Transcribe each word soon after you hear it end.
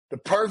The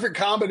perfect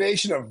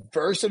combination of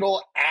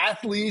versatile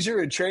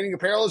athleisure and training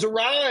apparel has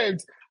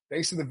arrived.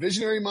 Thanks to the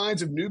visionary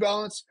minds of New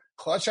Balance,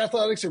 Clutch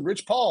Athletics, and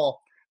Rich Paul,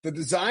 the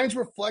designs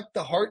reflect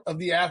the heart of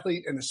the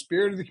athlete and the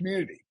spirit of the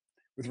community.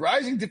 With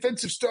rising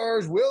defensive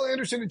stars Will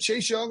Anderson and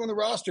Chase Young on the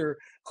roster,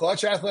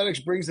 Clutch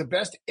Athletics brings the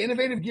best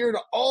innovative gear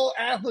to all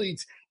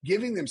athletes,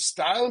 giving them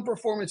style and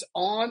performance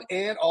on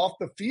and off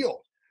the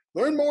field.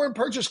 Learn more and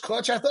purchase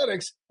Clutch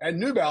Athletics at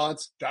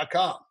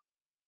newbalance.com.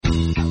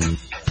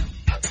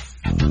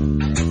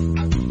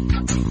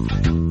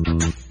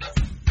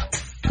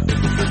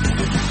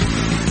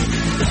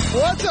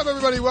 What's up,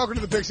 everybody? Welcome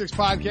to the Pick Six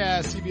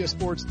Podcast, CBS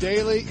Sports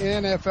Daily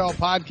NFL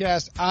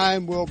Podcast.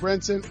 I'm Will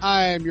Brinson.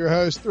 I am your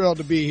host. Thrilled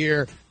to be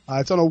here.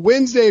 It's on a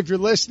Wednesday if you're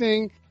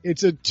listening.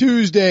 It's a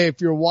Tuesday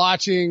if you're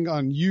watching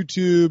on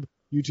YouTube,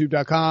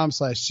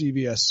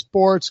 youtube.com/CBS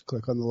Sports.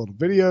 Click on the little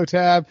video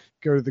tab.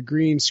 Go to the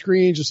green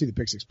screens. You'll see the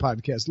Pick Six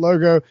Podcast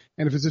logo.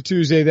 And if it's a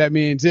Tuesday, that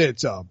means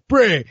it's a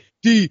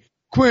Brady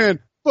Quinn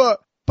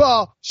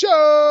football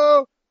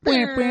show.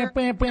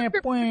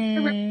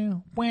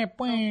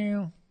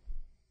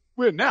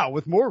 We're now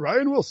with more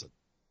Ryan Wilson.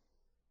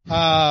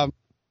 Ryan,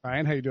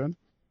 how you doing?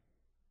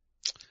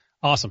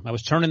 Awesome. I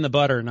was turning the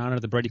butter in honor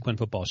of the Brady Quinn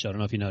football show. I don't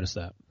know if you noticed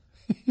that.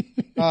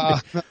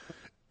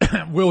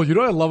 Will, you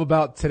know what I love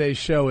about today's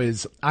show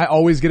is I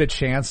always get a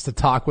chance to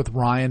talk with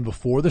Ryan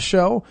before the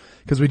show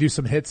because we do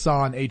some hits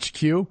on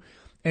HQ.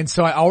 And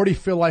so I already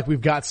feel like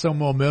we've got some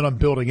momentum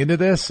building into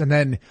this. And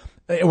then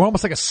we're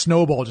almost like a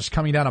snowball just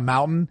coming down a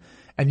mountain.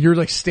 And you're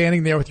like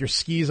standing there with your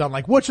skis on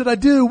like, what should I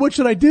do? What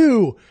should I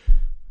do?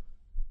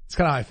 It's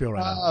kind of how I feel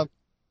right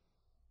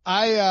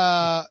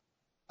now.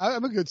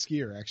 I'm a good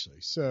skier,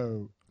 actually.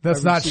 So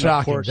that's not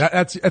shocking.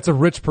 That's a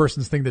rich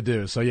person's thing to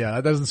do. So yeah,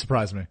 that doesn't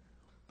surprise me.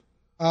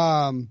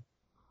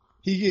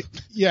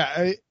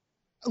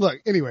 Look,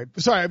 anyway,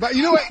 sorry, but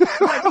you know what?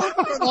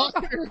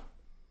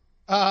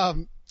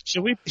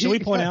 Should we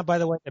point out, by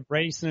the way, that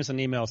Brady sent us an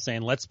email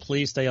saying, let's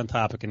please stay on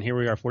topic. And here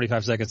we are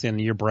 45 seconds in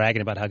and you're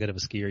bragging about how good of a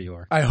skier you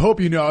are. I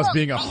hope you know I was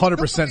being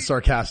 100%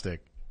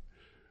 sarcastic.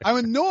 I'm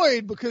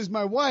annoyed because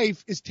my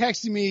wife is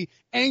texting me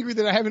angry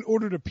that I haven't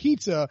ordered a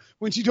pizza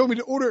when she told me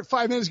to order it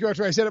 5 minutes ago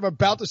after I said I'm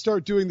about to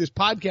start doing this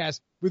podcast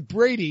with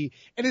Brady.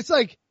 And it's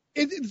like,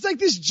 it's like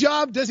this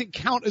job doesn't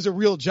count as a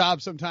real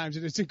job sometimes,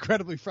 and it's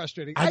incredibly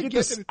frustrating. I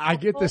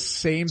get the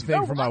same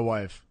thing from my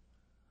wife.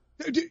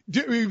 Are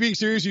you being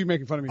serious or are you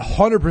making fun of me?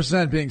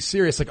 100% being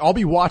serious. Like I'll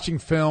be watching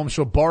film,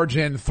 she'll barge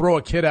in, throw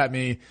a kid at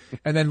me,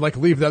 and then like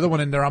leave the other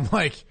one in there. I'm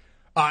like,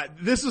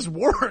 this is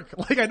work.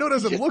 Like I know it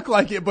doesn't look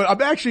like it, but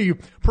I'm actually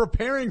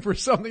preparing for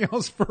something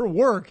else for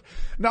work.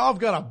 Now I've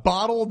got a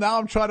bottle. Now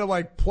I'm trying to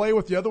like play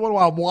with the other one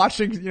while I'm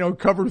watching,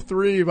 cover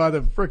 3 by the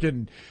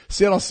freaking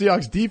Seattle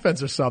Seahawks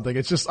defense or something.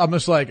 It's just, I'm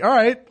just like, all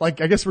right, like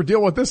I guess we're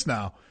dealing with this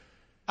now.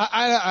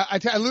 I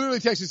literally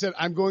texted and said,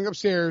 I'm going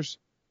upstairs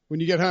when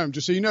you get home,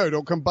 just so you know,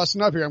 don't come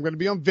busting up here. I'm going to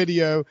be on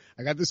video.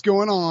 I got this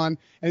going on.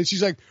 And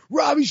she's like,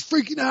 Robbie's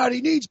freaking out. He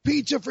needs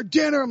pizza for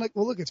dinner. I'm like,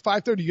 well, look, it's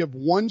 5:30. You have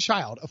one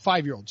child, a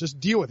 5-year-old. Just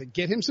deal with it.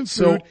 Get him some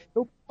food.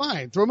 He'll be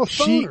fine. Throw him a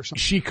phone or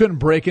something. She couldn't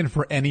break in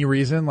for any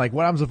reason. Like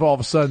what happens if all of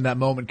a sudden that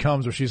moment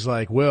comes where she's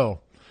like,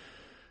 Will,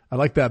 I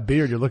like that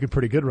beard. You're looking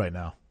pretty good right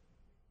now.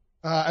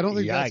 I don't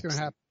think that's going to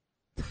happen.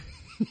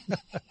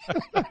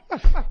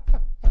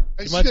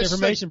 Too much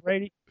information,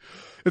 Brady.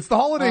 It's the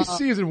holiday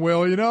season,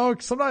 Will,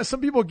 sometimes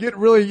some people get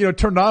really,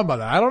 turned on by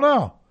that. I don't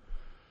know.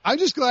 I'm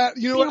just glad,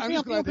 I'm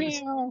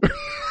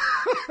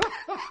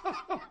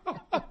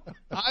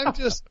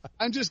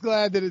just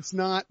glad that it's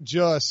not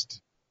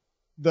just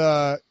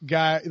the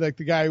guy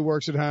who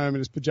works at home in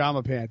his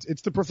pajama pants.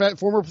 It's the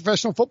former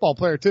professional football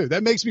player too.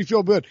 That makes me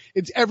feel good.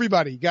 It's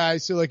everybody,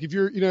 guys. So like if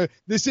you're,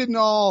 this isn't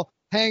all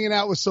hanging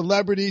out with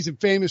celebrities and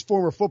famous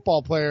former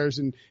football players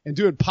and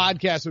doing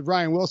podcasts with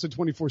Ryan Wilson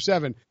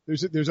 24/7.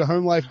 There's a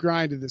home life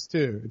grind to this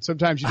too. And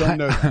sometimes you don't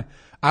know that.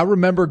 I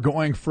remember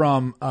going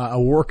from a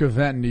work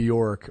event in New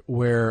York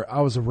where I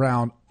was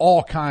around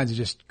all kinds of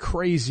just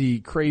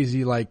crazy,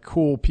 like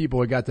cool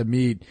people I got to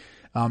meet.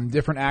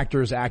 Different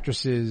actors,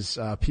 actresses,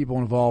 people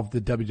involved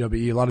in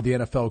WWE, a lot of the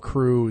NFL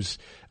crews,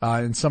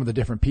 and some of the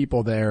different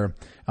people there.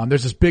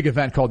 There's this big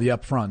event called the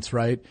Upfronts,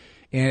 right?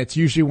 And it's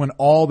usually when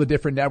all the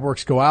different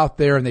networks go out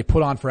there and they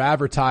put on for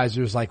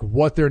advertisers like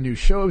what their new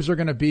shows are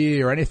going to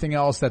be or anything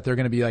else that they're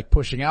going to be like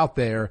pushing out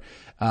there,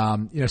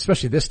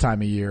 especially this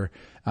time of year,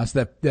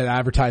 so that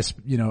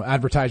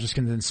advertisers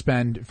can then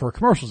spend for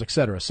commercials, et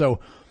cetera. So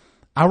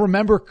I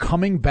remember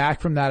coming back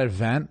from that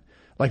event,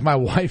 like my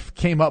wife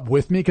came up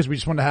with me because we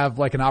just wanted to have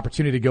like an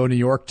opportunity to go to New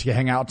York to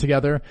hang out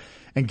together,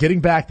 and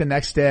getting back the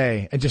next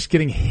day and just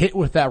getting hit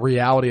with that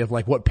reality of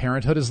like what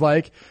parenthood is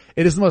like.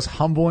 It is the most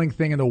humbling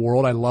thing in the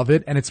world. I love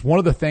it. And it's one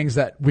of the things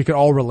that we could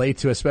all relate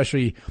to,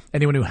 especially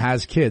anyone who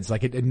has kids.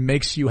 Like it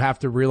makes you have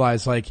to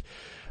realize like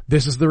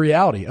this is the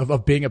reality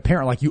of being a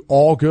parent. Like you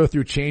all go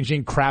through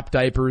changing crap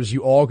diapers.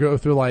 You all go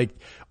through like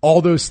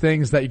all those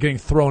things that you're getting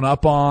thrown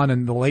up on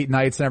and the late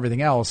nights and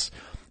everything else.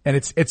 And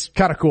it's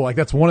kind of cool. Like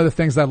that's one of the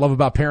things that I love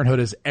about parenthood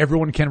is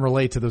everyone can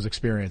relate to those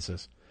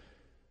experiences.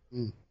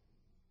 Mm.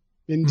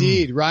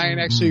 Indeed. Ryan,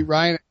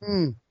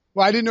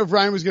 well, I didn't know if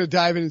Ryan was going to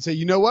dive in and say,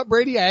 you know what,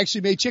 Brady, I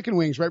actually made chicken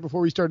wings right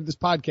before we started this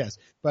podcast,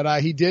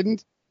 but he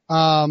didn't.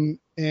 Look,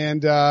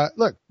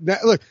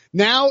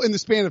 now in the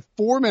span of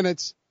 4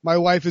 minutes, my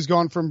wife has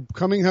gone from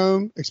coming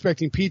home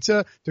expecting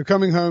pizza to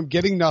coming home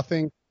getting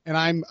nothing, and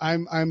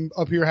I'm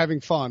up here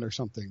having fun or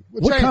something.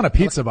 What kind of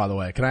pizza, by the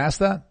way? Can I ask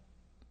that?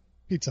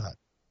 Pizza Hut.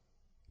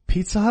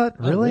 Pizza Hut?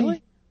 Really? Oh,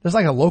 really? There's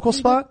like a local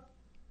spot?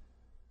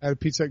 I had a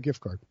Pizza Hut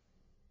gift card.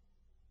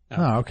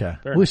 Oh, okay.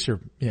 Fair. At least I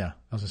was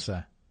gonna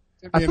say.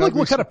 I feel like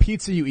what kind of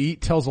pizza you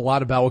eat tells a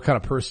lot about what kind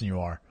of person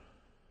you are.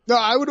 No,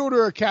 I would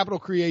order a Capital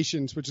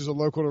Creations, which is a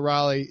local to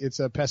Raleigh. It's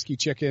a pesky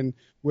chicken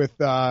with,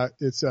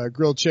 it's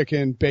grilled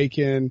chicken,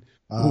 bacon,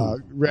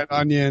 red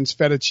onions,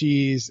 feta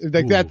cheese.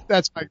 Like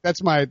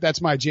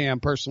that's my jam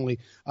personally.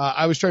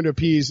 I was trying to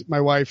appease my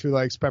wife who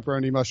likes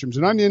pepperoni, mushrooms,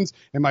 and onions,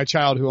 and my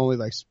child who only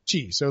likes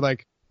cheese. So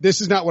like,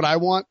 this is not what I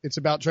want. It's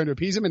about trying to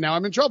appease him, and now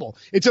I'm in trouble.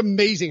 It's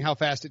amazing how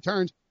fast it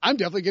turns. I'm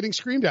definitely getting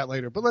screamed at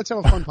later, but let's have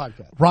a fun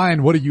podcast.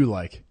 Ryan, what do you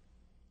like?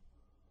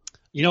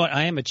 You know what?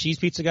 I am a cheese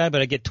pizza guy,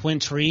 but I get Twin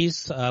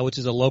Trees, which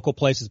is a local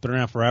place that's been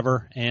around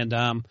forever. And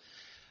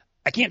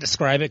I can't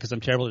describe it because I'm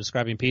terrible at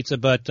describing pizza,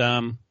 but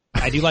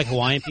I do like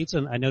Hawaiian pizza,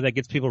 and I know that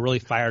gets people really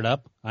fired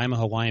up. I'm a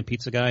Hawaiian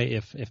pizza guy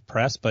if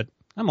pressed, but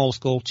I'm old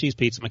school cheese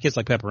pizza. My kids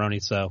like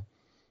pepperoni, so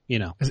you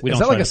know. Is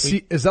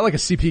that like a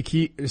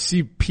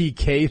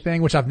CPK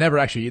thing, which I've never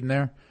actually eaten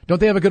there? Don't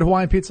they have a good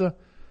Hawaiian pizza?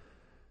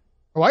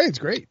 Hawaiian's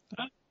great.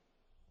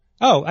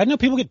 Oh, I know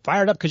people get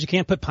fired up because you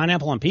can't put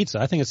pineapple on pizza.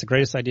 I think it's the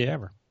greatest idea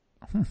ever.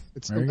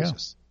 It's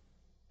delicious.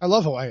 I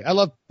love Hawaii.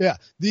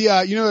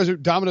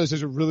 Domino's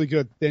has a really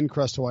good thin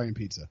crust Hawaiian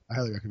pizza. I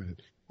highly recommend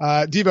it.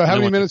 Devo, how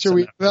many minutes are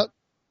we about?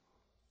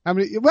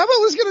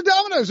 Let's get a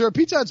Domino's or a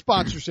Pizza Hut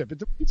sponsorship.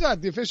 It's Pizza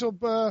Hut, the official,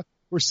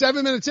 we're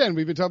 7 minutes in.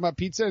 We've been talking about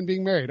pizza and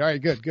being married. All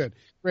right, good.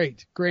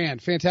 Great.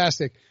 Grand.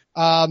 Fantastic.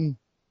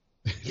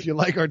 If you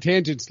like our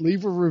tangents,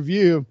 leave a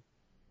review.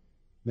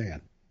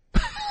 Man.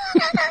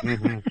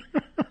 Mm-hmm.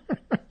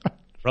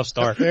 Rough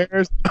start.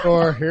 There's the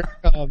door. Here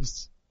it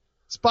comes.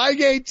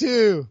 Spygate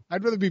 2.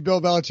 I'd rather be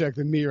Bill Belichick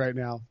than me right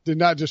now.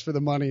 Not just for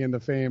the money and the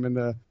fame and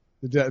the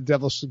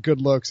devil's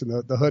good looks and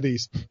the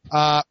hoodies.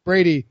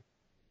 Brady,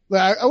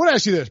 I want to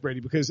ask you this, Brady,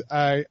 because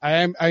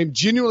I'm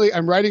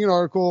writing an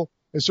article.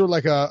 It's sort of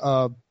like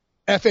a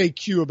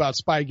FAQ about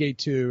Spygate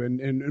 2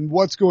 and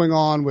what's going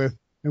on with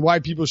and why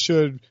people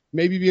should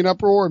maybe be in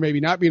uproar or maybe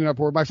not be in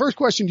uproar. My first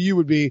question to you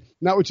would be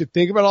not what you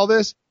think about all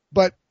this,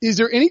 but is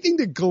there anything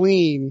to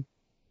glean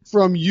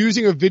from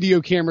using a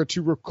video camera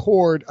to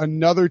record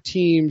another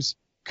team's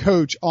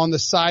coach on the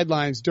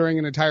sidelines during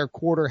an entire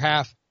quarter,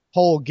 half,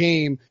 whole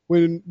game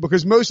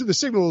because most of the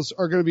signals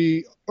are going to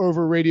be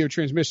over radio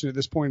transmission at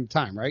this point in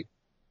time, right?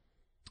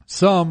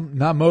 Some,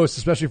 not most,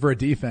 especially for a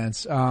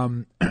defense.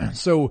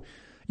 So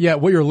yeah,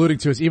 what you're alluding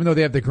to is even though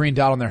they have the green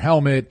dot on their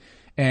helmet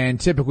and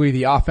typically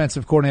the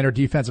offensive coordinator,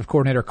 defensive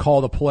coordinator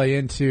call the play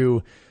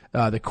into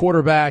the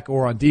quarterback,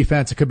 or on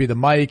defense, it could be the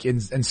mic.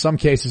 In some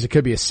cases, it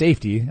could be a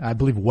safety. I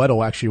believe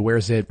Weddle actually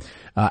wears it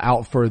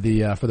out for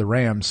the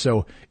Rams.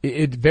 So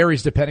it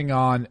varies depending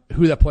on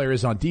who that player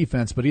is on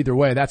defense. But either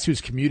way, that's who's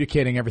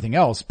communicating everything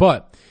else.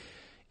 But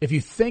if you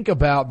think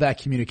about that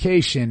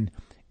communication,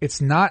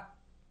 it's not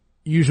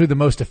usually the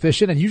most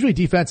efficient, and usually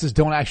defenses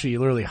don't actually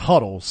literally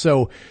huddle.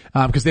 So,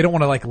 because they don't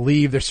want to like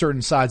leave their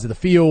certain sides of the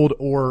field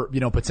or,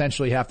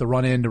 potentially have to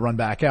run in to run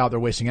back out. They're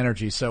wasting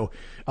energy. So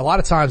a lot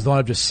of times they'll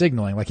end up just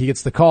signaling. Like he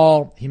gets the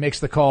call, he makes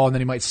the call, and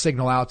then he might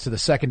signal out to the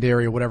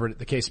secondary or whatever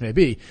the case may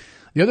be.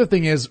 The other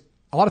thing is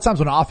a lot of times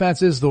when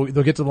offenses, they'll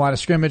get to the line of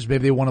scrimmage.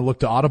 Maybe they want to look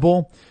to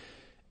audible.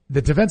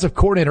 The defensive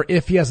coordinator,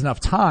 if he has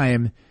enough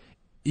time,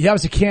 he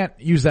obviously can't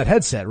use that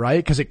headset, right?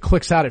 Because it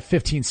clicks out at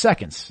 15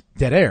 seconds,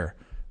 dead air.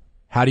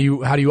 How do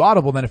you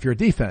audible then if you're a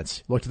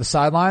defense? Look to the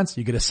sidelines,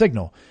 you get a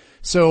signal.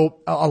 So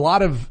a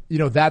lot of,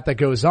 that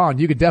goes on.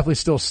 You could definitely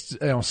still,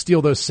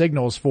 steal those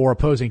signals for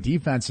opposing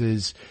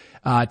defenses,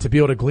 to be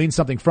able to glean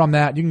something from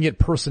that. You can get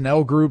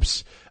personnel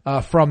groups,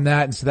 from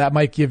that. And so that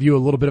might give you a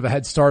little bit of a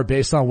head start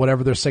based on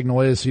whatever their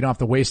signal is. So you don't have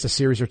to waste a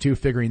series or two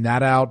figuring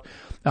that out.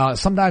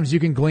 Sometimes you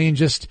can glean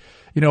just,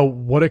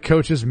 what a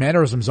coach's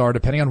mannerisms are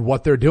depending on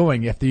what they're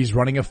doing. If he's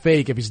running a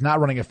fake, if he's not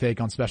running a fake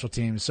on special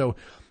teams. So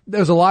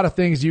there's a lot of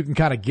things you can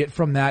kind of get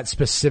from that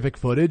specific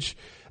footage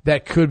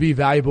that could be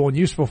valuable and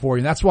useful for you.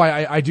 And that's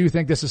why I do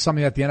think this is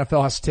something that the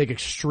NFL has to take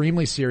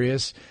extremely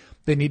serious.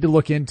 They need to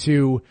look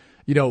into,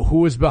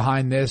 who is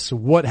behind this,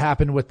 what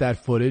happened with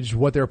that footage,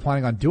 what they're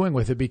planning on doing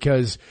with it,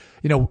 because,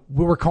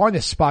 we're calling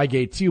this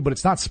Spygate 2, but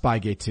it's not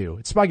Spygate 2.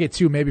 It's Spygate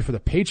 2 maybe for the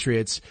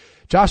Patriots.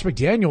 Josh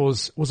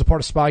McDaniels was a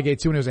part of Spygate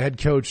 2 when he was a head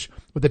coach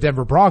with the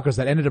Denver Broncos.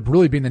 That ended up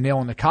really being the nail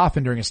in the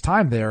coffin during his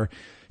time there.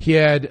 He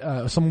had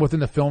someone within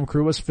the film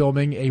crew was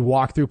filming a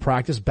walkthrough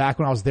practice back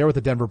when I was there with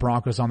the Denver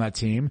Broncos on that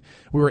team.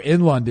 We were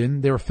in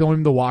London. They were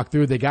filming the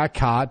walkthrough. They got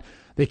caught.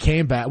 They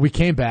came back. We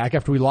came back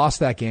after we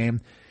lost that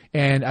game.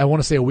 And I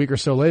want to say a week or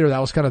so later, that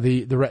was kind of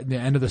the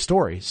end of the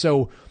story.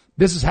 So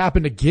this has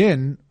happened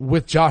again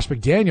with Josh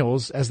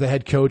McDaniels as the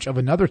head coach of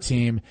another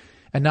team.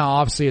 And now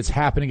obviously it's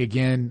happening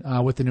again,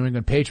 with the New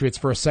England Patriots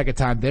for a second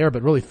time there,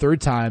 but really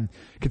third time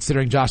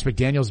considering Josh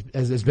McDaniels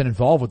has been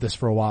involved with this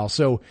for a while.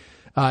 So,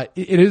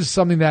 it is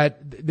something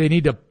that they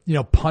need to,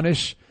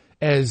 punish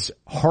as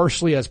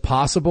harshly as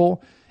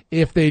possible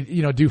if they,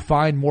 do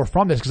find more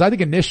from this. Cause I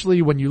think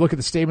initially when you look at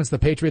the statements the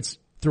Patriots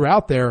threw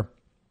out there,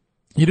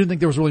 you didn't think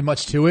there was really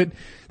much to it,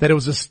 that it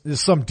was just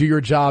some do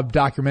your job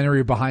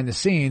documentary behind the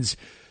scenes.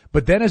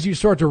 But then as you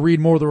start to read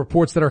more of the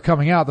reports that are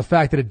coming out, the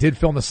fact that it did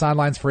film the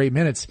sidelines for 8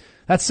 minutes,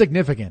 that's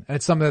significant. And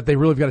it's something that they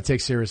really have got to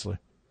take seriously.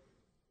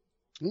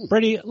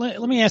 Brady,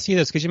 let me ask you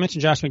this, because you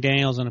mentioned Josh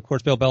McDaniels and, of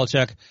course, Bill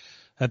Belichick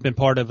have been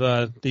part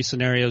of these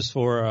scenarios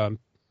for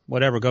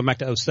going back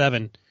to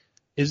 2007.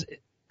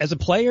 As a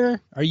player,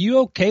 are you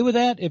okay with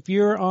that if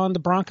you're on the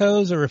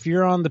Broncos or if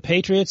you're on the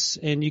Patriots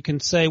and you can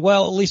say,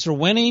 well, at least they're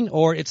winning,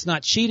 or it's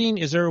not cheating?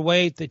 Is there a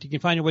way that you can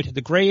find your way to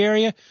the gray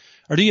area?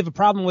 Or do you have a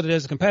problem with it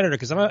as a competitor?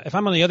 Because if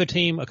I'm on the other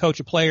team, a coach,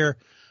 a player,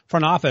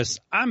 front office,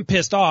 I'm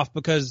pissed off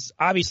because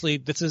obviously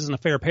this isn't a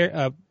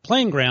fair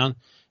playing ground,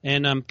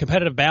 and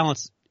competitive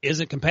balance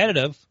isn't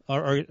competitive,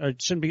 or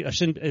it shouldn't be.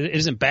 It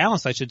isn't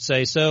balanced, I should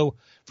say. So,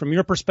 from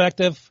your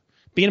perspective,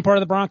 being a part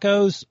of the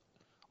Broncos,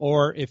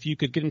 or if you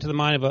could get into the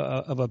mind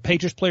of a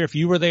Patriots player, if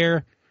you were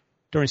there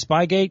during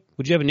Spygate,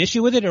 would you have an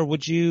issue with it, or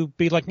would you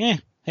be like, hey,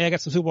 I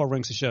got some Super Bowl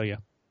rings to show you?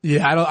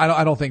 Yeah,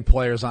 I don't think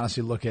players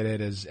honestly look at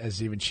it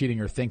as even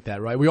cheating or think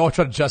that, right? We all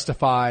try to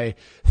justify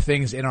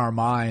things in our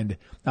mind,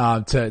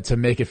 to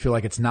make it feel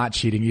like it's not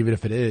cheating, even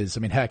if it is. I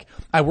mean, heck,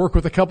 I work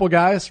with a couple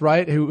guys,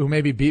 right, who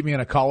maybe beat me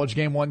in a college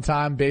game one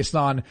time based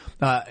on,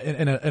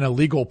 an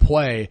illegal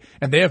play,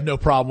 and they have no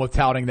problem with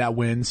touting that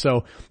win.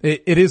 So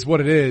it is what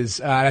it is.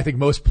 And I think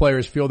most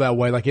players feel that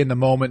way, like in the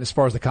moment, as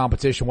far as the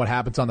competition, what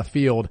happens on the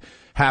field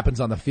happens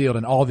on the field,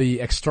 and all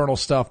the external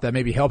stuff that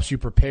maybe helps you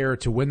prepare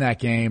to win that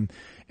game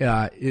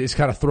is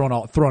kind of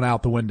thrown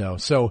out the window.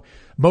 So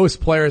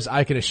most players,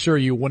 I can assure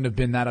you, wouldn't have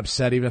been that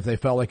upset even if they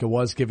felt like it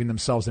was giving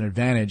themselves an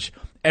advantage.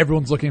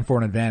 Everyone's looking for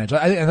an advantage.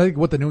 I think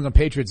what the New England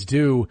Patriots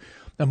do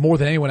more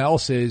than anyone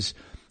else is,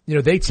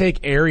 they take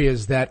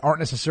areas that aren't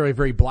necessarily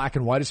very black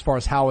and white as far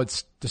as how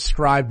it's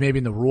described maybe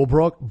in the rule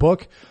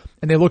book,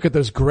 and they look at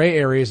those gray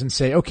areas and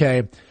say,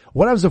 okay,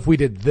 what happens if we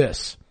did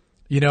this?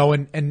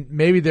 And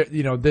maybe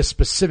this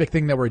specific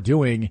thing that we're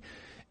doing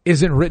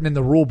isn't written in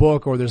the rule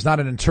book, or there's not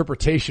an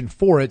interpretation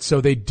for it.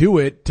 So they do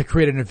it to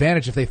create an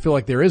advantage if they feel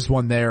like there is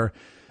one there,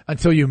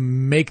 until you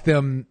make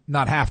them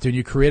not have to, and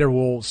you create a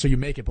rule so you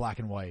make it black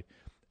and white.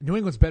 New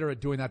England's better at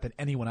doing that than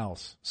anyone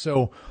else.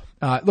 So,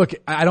 look,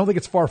 I don't think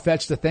it's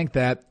far-fetched to think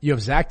that you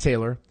have Zach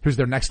Taylor, who's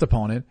their next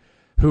opponent,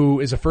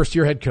 who is a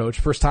first-time head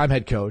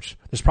coach.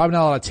 There's probably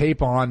not a lot of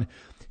tape on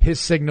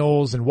his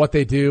signals and what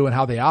they do and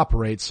how they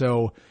operate.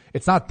 So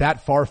it's not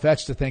that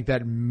far-fetched to think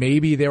that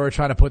maybe they were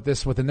trying to put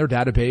this within their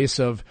database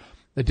of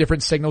the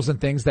different signals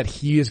and things that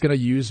he is going to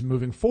use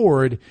moving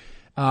forward,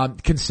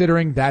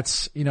 considering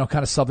that's, kind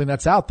of something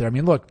that's out there. I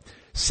mean, look,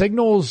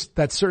 signals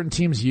that certain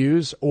teams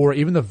use, or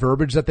even the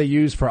verbiage that they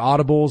use for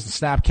audibles, the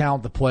snap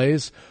count, the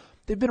plays,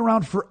 they've been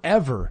around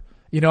forever.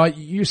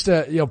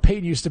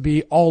 Peyton used to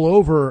be all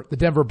over the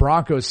Denver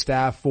Broncos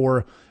staff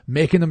for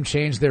making them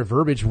change their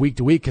verbiage week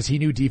to week because he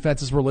knew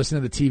defenses were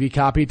listening to the TV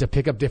copy to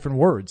pick up different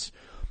words.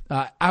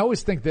 I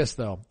always think this,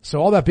 though.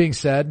 So all that being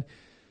said,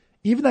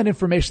 even that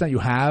information that you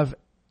have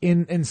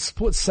in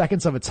split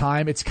seconds of a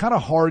time, it's kind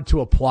of hard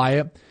to apply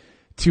it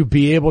to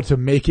be able to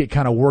make it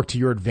kind of work to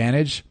your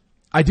advantage.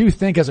 I do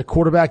think as a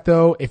quarterback,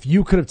 though, if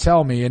you could have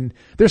told me, and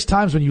there's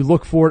times when you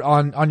look for it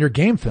on your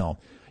game film,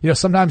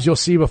 sometimes you'll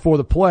see before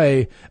the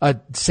play, a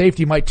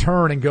safety might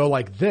turn and go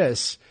like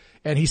this,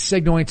 and he's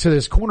signaling to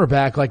his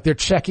cornerback like they're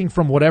checking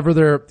from whatever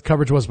their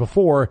coverage was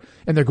before,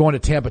 and they're going to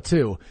Tampa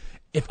 2.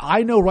 If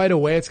I know right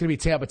away it's going to be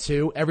Tampa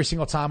 2 every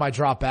single time I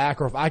drop back,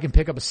 or if I can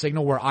pick up a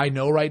signal where I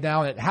know right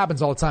now, and it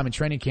happens all the time in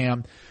training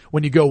camp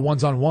when you go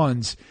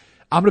ones-on-ones,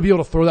 I'm going to be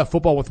able to throw that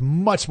football with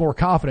much more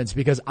confidence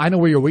because I know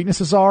where your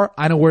weaknesses are.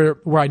 I know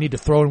where I need to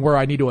throw and where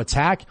I need to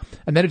attack.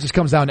 And then it just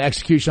comes down to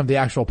execution of the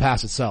actual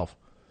pass itself.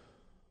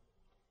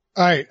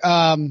 All right.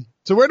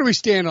 So where do we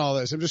stand on all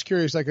this? I'm just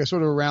curious, like a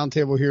sort of a round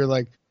table here.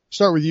 Like,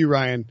 start with you,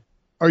 Ryan.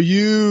 Where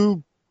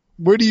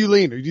do you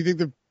lean? Do you think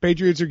the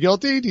Patriots are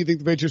guilty? Do you think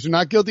the Patriots are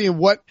not guilty? And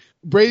what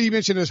Brady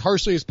mentioned as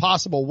harshly as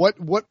possible,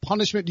 what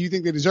punishment do you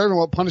think they deserve, and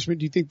what punishment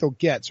do you think they'll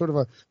get? Sort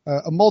of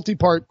a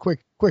multi-part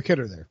quick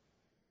hitter there.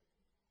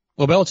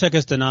 Well, Belichick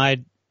has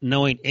denied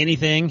knowing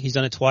anything. He's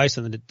done it twice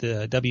in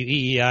the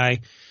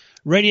WEEI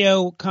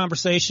radio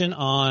conversation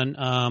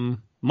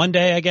on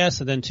Monday, I guess,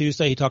 and then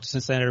Tuesday he talked to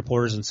Cincinnati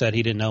reporters and said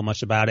he didn't know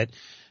much about it,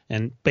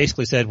 and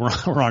basically said we're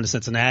on to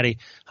Cincinnati.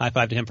 High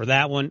five to him for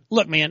that one.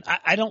 Look, man,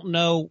 I don't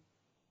know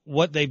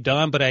what they've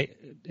done, but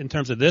in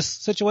terms of this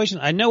situation,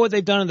 I know what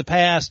they've done in the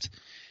past,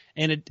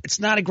 and it's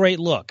not a great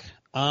look.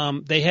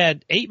 They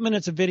had 8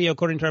 minutes of video,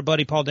 according to our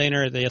buddy Paul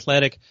Dehner at The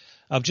Athletic,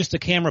 of just a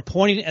camera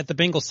pointing at the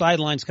Bengals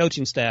sidelines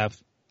coaching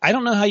staff. I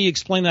don't know how you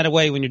explain that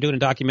away when you're doing a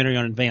documentary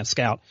on Advanced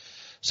Scout.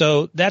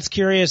 So that's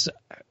curious.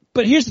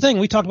 But here's the thing.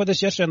 We talked about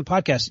this yesterday on the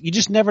podcast. You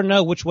just never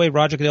know which way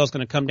Roger Goodell is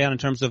going to come down in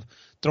terms of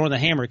throwing the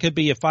hammer. It could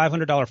be a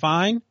 $500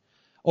 fine,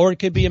 or it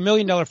could be $1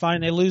 million fine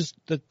and they lose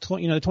the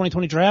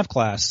 2020 draft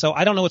class. So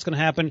I don't know what's going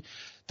to happen.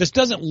 This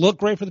doesn't look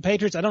great for the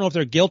Patriots. I don't know if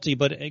they're guilty,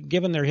 but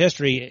given their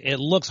history, it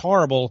looks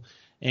horrible.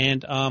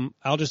 And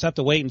I'll just have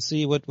to wait and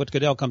see what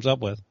Goodell comes up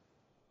with.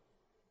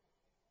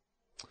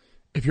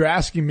 If you're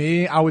asking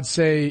me, I would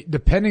say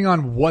depending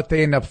on what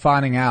they end up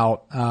finding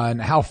out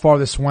and how far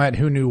this went,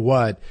 who knew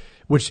what,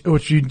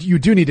 which you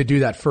do need to do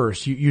that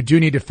first. You do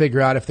need to figure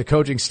out if the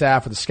coaching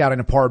staff or the scouting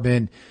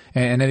department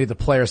and any of the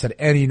players had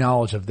any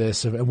knowledge of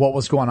this and what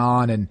was going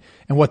on and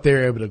what they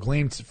were able to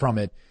glean from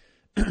it.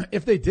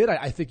 If they did,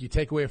 I think you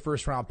take away a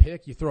first round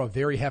pick, you throw a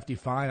very hefty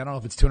fine. I don't know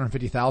if it's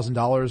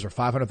 $250,000 or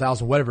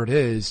 $500,000, whatever it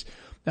is.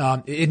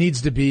 It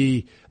needs to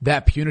be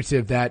that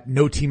punitive that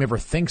no team ever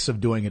thinks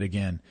of doing it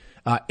again.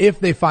 If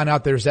they find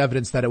out there's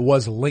evidence that it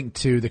was linked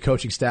to the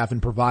coaching staff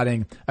and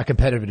providing a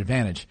competitive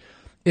advantage.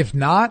 If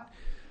not,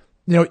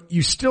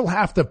 you still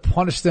have to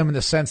punish them in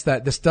the sense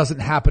that this doesn't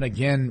happen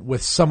again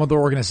with some other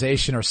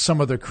organization or some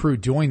other crew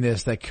doing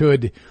this that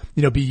could,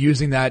 be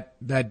using that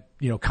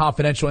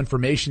confidential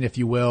information, if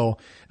you will,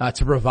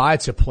 to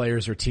provide to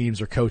players or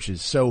teams or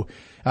coaches. So,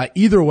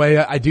 either way,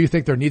 I do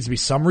think there needs to be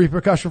some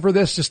repercussion for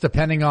this, just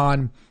depending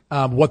on,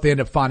 what they end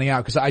up finding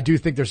out. Cause I do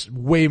think there's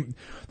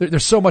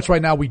so much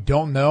right now we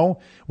don't know.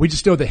 We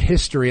just know the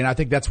history. And I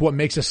think that's what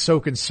makes us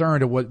so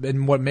concerned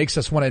and what makes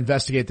us want to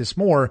investigate this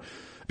more,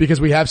 because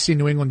we have seen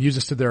New England use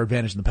this to their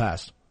advantage in the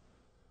past.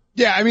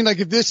 Yeah. I mean, like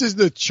if this is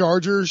the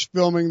Chargers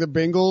filming the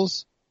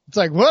Bengals, it's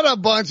like, what a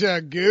bunch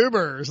of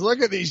goobers.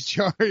 Look at these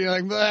Chargers. You're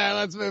like,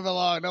 let's move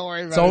along. Don't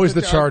worry about it. It's always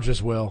the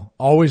Chargers, Will.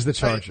 Always the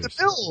Chargers.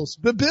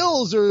 The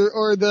Bills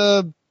or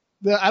the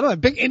I don't know,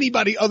 pick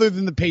anybody other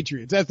than the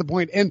Patriots. That's the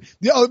point. And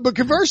but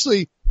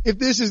conversely, if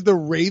this is the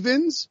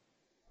Ravens,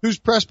 whose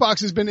press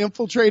box has been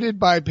infiltrated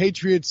by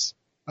Patriots,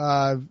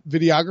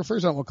 videographers,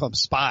 I don't want to call them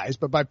spies,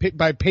 but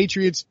by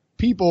Patriots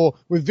people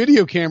with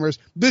video cameras,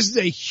 this is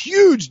a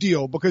huge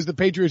deal because the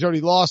Patriots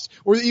already lost,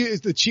 or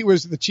the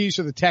Chiefs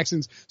or the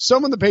Texans.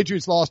 Someone the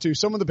Patriots lost to,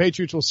 someone the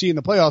Patriots will see in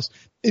the playoffs.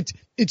 It's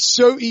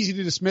so easy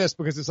to dismiss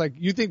because it's like,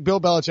 you think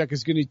Bill Belichick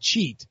is going to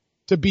cheat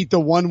to beat the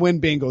 1-win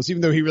Bengals,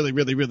 even though he really,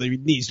 really, really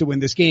needs to win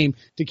this game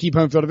to keep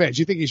home field advantage.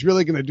 You think he's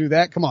really going to do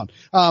that? Come on.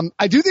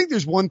 I do think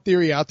there's one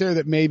theory out there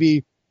that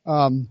maybe,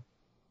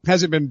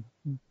 hasn't been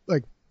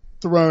like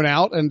thrown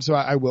out. And so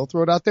I will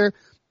throw it out there.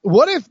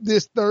 What if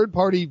this third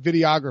party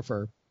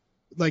videographer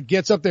like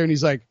gets up there and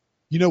he's like,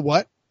 you know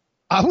what?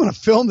 I want to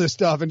film this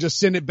stuff and just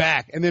send it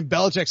back. And then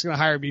Belichick's going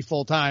to hire me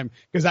full time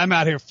because I'm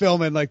out here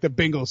filming like the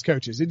Bengals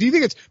coaches. Do you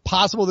think it's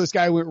possible this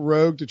guy went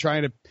rogue to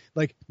try to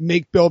like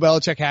make Bill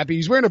Belichick happy?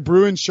 He's wearing a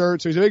Bruins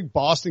shirt, so he's a big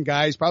Boston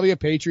guy. He's probably a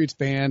Patriots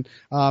fan.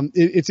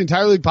 It's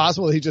entirely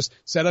possible that he just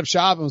set up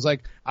shop and was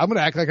like, I'm going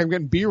to act like I'm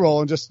getting B-roll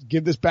and just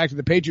give this back to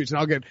the Patriots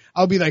and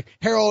I'll be like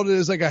heralded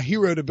as like a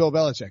hero to Bill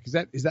Belichick.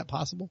 Is that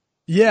possible?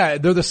 Yeah,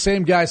 they're the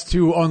same guys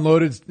who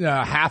unloaded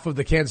half of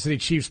the Kansas City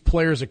Chiefs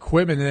players'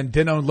 equipment and then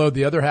didn't unload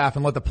the other half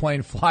and let the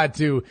plane fly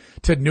to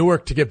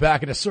Newark to get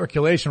back into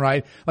circulation,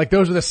 right? Like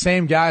those are the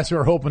same guys who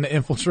are hoping to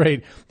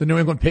infiltrate the New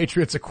England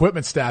Patriots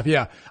equipment staff.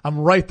 Yeah, I'm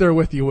right there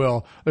with you,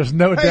 Will. There's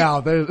no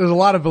doubt. There's a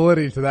lot of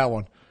validity to that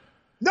one.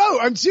 No,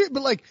 I'm serious,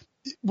 but like,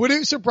 would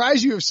it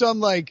surprise you if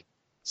some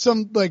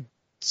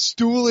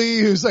stoolie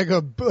who's like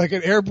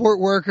an airport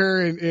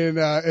worker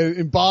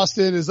in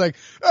Boston is like,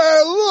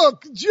 hey,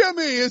 look,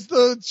 Jimmy, it's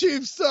the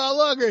Chiefs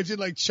luggage, and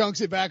like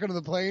chunks it back onto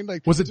the plane?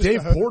 Like, was it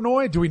Dave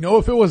Portnoy? Do we know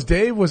if it was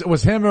Dave?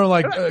 Was him or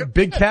like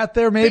Big Cat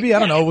there? Maybe I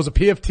don't know. Was it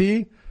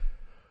PFT?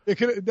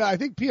 I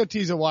think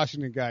PFT's a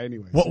Washington guy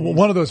anyway. So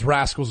one of those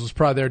rascals was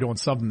probably there doing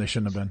something they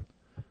shouldn't have been.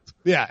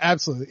 Yeah,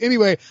 absolutely.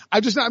 Anyway,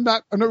 I'm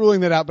not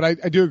ruling that out, but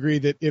I do agree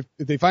that if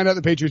they find out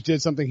the Patriots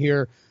did something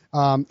here,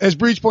 as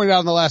Breach pointed out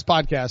in the last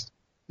podcast,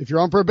 if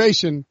you're on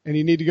probation and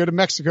you need to go to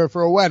Mexico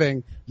for a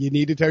wedding, you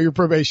need to tell your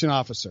probation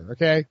officer,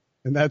 okay?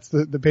 And that's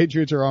the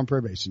Patriots are on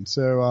probation.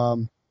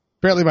 So,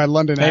 apparently my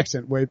London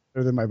accent way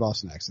better than my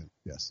Boston accent.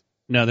 Yes.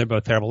 No, they're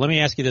both terrible. Let me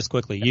ask you this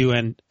quickly, you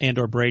and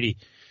or Brady.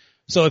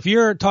 So if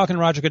you're talking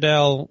Roger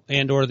Goodell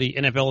and or the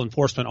NFL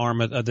enforcement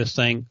arm of this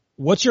thing,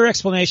 what's your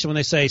explanation when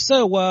they say,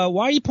 so,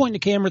 why are you pointing the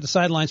camera at the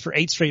sidelines for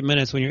 8 straight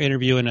minutes when you're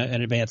interviewing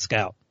an advanced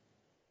scout?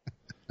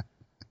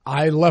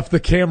 I left the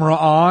camera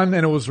on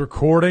and it was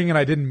recording and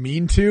I didn't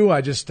mean to. I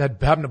just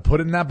happened to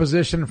put it in that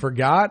position and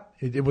forgot.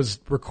 It was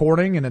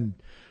recording and then,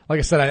 like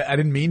I said, I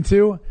didn't mean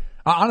to.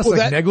 Honestly,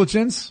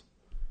 negligence.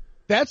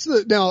 That's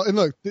and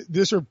look,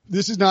 this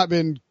has not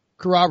been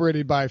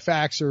corroborated by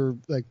facts or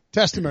like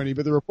testimony,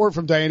 but the report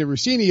from Diana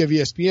Rossini of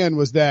ESPN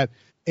was that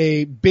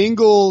a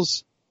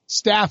Bengals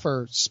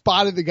staffer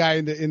spotted the guy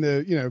in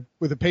the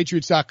with a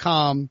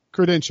Patriots.com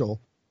credential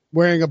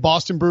wearing a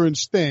Boston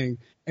Bruins thing.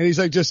 And he's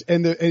like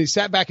and he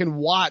sat back and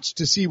watched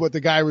to see what the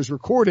guy was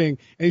recording,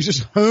 and he's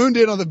just honed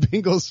in on the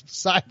Bengals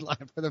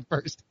sideline for the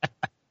first half,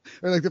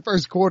 or like the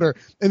first quarter.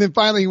 And then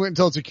finally he went and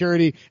told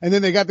security, and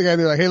then they got the guy and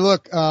they're like, hey,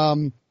 look,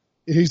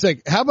 he's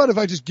like, how about if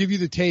I just give you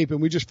the tape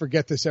and we just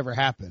forget this ever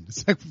happened?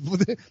 It's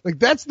like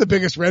that's the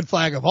biggest red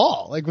flag of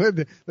all.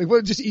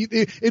 What just eat,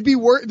 it'd be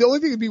worse. The only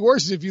thing that'd be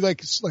worse is if you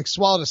like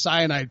swallowed a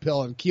cyanide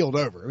pill and keeled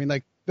over. I mean,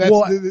 like that's,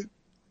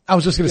 I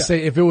was just going to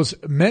say, if it was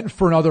meant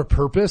for another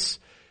purpose,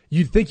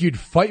 you'd think you'd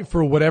fight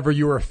for whatever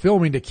you were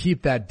filming to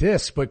keep that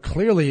disc, but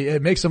clearly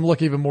it makes them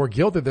look even more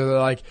guilty. They're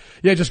like,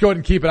 yeah, just go ahead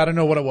and keep it. I don't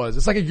know what it was.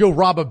 It's like if you go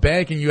rob a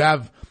bank and you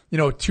have,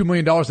 $2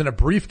 million in a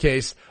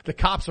briefcase, the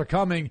cops are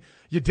coming,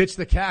 you ditch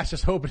the cash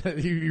just hoping that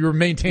you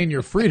maintain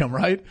your freedom,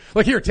 right?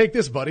 Like, here, take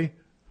this, buddy.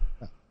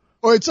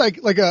 Or it's like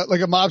a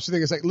mobster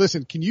thing. It's like,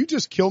 listen, can you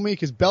just kill me?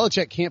 Cause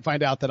Belichick can't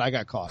find out that I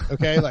got caught.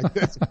 Okay. Like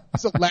that's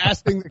the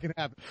last thing that can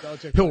happen.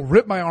 He'll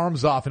rip my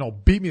arms off and he'll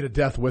beat me to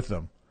death with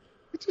them.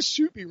 Just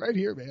shoot me right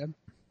here, man.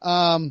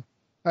 All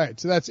right.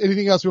 So that's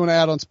anything else we want to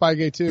add on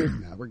Spygate 2?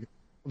 No, we're good.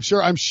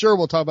 I'm sure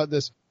we'll talk about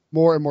this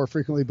more and more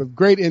frequently, but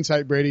great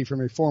insight, Brady,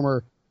 from a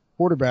former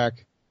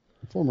quarterback,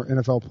 a former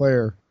NFL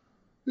player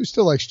who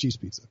still likes cheese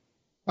pizza.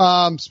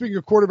 Speaking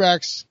of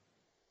quarterbacks,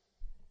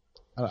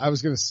 I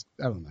don't know.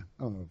 I don't know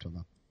what I'm talking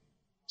about.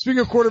 Speaking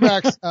of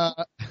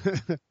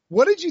quarterbacks,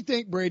 what did you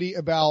think, Brady,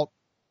 about,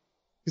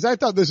 because I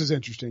thought this was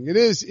interesting. It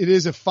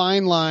is a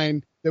fine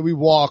line that we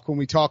walk when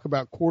we talk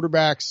about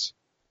quarterbacks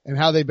and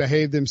how they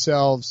behave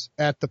themselves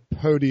at the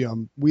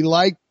podium. We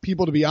like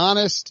people to be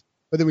honest,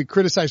 but then we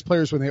criticize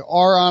players when they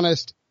are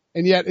honest.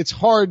 And yet it's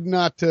hard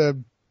not to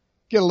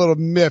get a little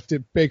miffed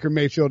at Baker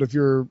Mayfield if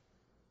you're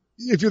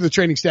the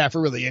training staff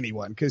or really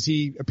anyone, because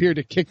he appeared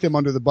to kick them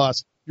under the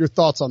bus. Your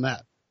thoughts on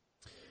that?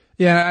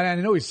 Yeah, I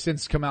know he's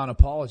since come out and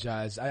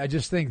apologized. I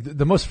just think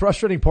the most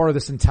frustrating part of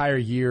this entire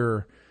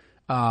year,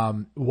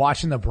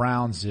 watching the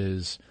Browns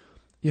is,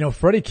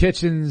 Freddie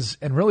Kitchens,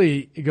 and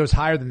really it goes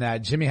higher than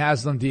that. Jimmy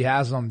Haslam, D.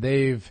 Haslam,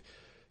 they've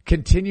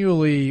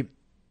continually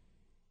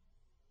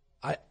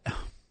had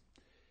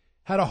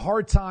a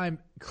hard time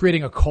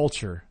creating a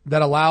culture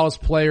that allows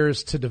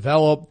players to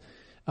develop,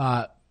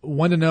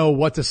 when to know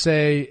what to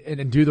say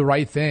and do the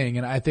right thing.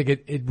 And I think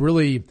it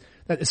really,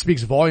 that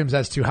speaks volumes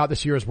as to how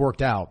this year has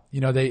worked out.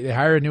 They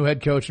hire a new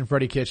head coach in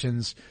Freddie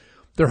Kitchens.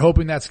 They're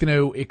hoping that's going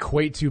to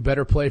equate to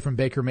better play from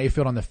Baker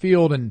Mayfield on the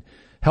field and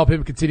help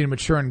him continue to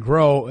mature and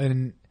grow.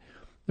 And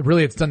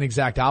really it's done the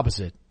exact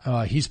opposite.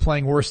 He's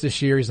playing worse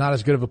this year. He's not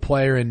as good of a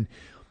player. And,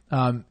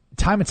 time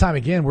and time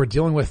again, we're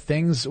dealing with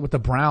things with the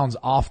Browns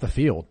off the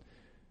field.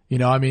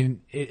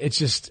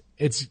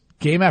 It's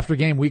game after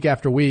game, week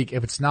after week.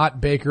 If it's not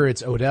Baker,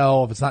 it's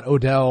Odell. If it's not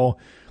Odell,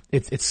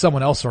 it's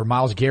someone else, or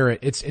Myles Garrett.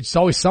 It's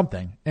always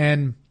something.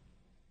 And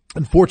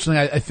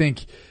unfortunately, I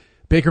think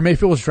Baker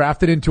Mayfield was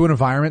drafted into an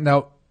environment.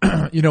 Now,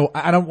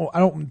 I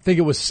don't think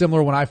it was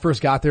similar when I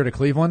first got there to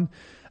Cleveland.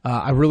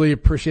 I really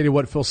appreciated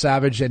what Phil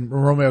Savage and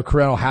Romeo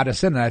Crennel had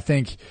us in. And I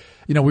think,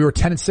 we were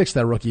 10-6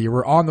 that rookie year.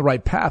 We're on the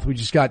right path. We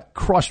just got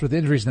crushed with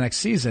injuries the next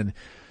season.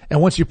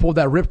 And once you pulled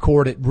that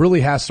ripcord, it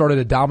really has started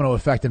a domino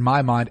effect in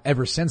my mind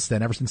ever since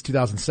then, ever since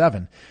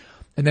 2007.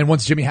 And then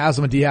once Jimmy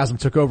Haslam and D. Haslam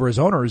took over as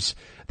owners,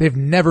 they've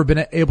never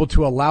been able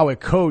to allow a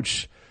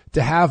coach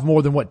to have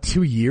more than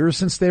 2 years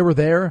since they were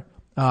there,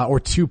 or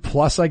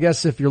 2+, I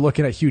guess, if you're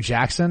looking at Hugh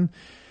Jackson.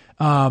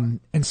 And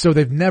so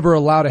they've never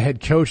allowed a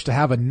head coach to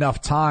have enough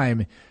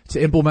time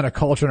to implement a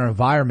culture and an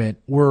environment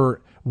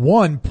where,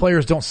 one,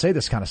 players don't say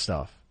this kind of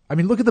stuff. I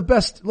mean, look at the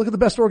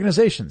best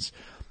organizations.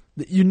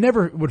 You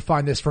never would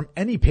find this from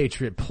any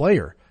Patriot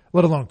player,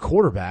 let alone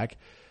quarterback.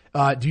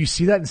 Do you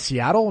see that in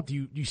Seattle?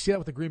 Do you see that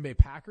with the Green Bay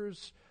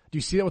Packers? Do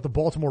you see that with the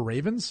Baltimore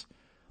Ravens?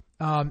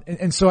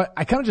 And so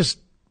I kind of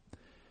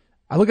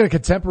I look at a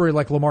contemporary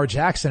like Lamar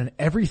Jackson, and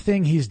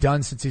everything he's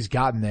done since he's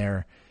gotten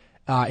there,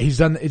 he's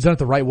done it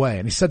the right way,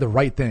 and he said the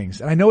right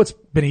things. And I know it's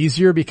been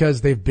easier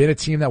because they've been a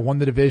team that won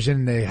the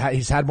division.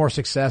 He's had more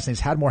success and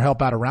he's had more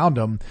help out around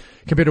him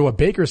compared to what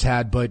Baker's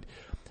had. But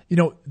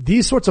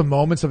these sorts of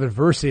moments of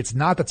adversity, it's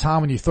not the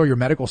time when you throw your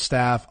medical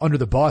staff under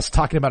the bus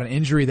talking about an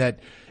injury that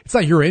it's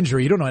not your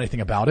injury. You don't know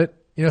anything about it.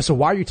 So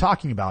why are you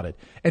talking about it?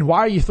 And why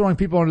are you throwing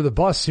people under the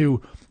bus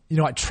who,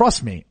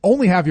 trust me,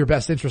 only have your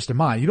best interest in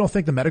mind? You don't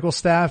think the medical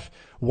staff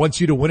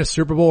wants you to win a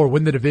Super Bowl or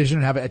win the division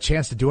and have a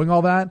chance to doing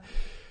all that?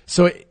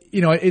 So,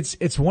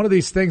 it's one of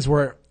these things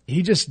where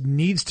he just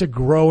needs to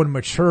grow and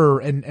mature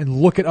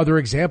and look at other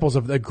examples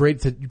of the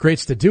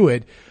greats to do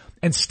it,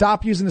 and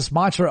stop using this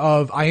mantra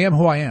of I am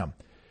who I am.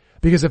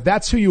 Because if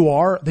that's who you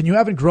are, then you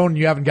haven't grown and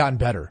you haven't gotten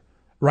better,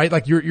 right?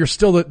 Like you're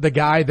still the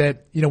guy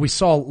that, we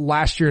saw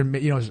last year,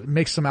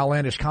 make some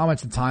outlandish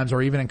comments at times,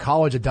 or even in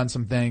college had done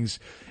some things,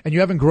 and you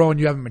haven't grown,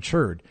 you haven't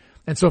matured.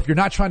 And so if you're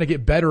not trying to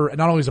get better, and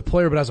not only as a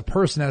player, but as a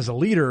person, as a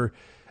leader,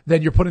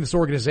 then you're putting this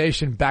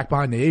organization back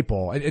behind the eight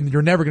ball, and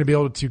you're never going to be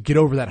able to get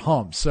over that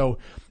hump. So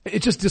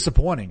it's just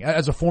disappointing.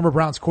 As a former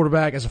Browns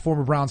quarterback, as a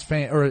former Browns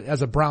fan, or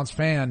as a Browns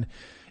fan,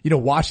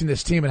 watching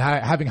this team and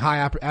having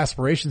high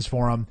aspirations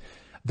for them,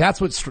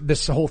 that's what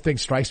this whole thing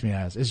strikes me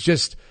as. It's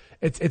just,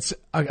 it's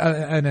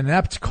an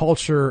inept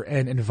culture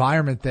and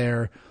environment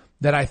there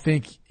that I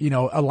think,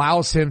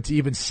 allows him to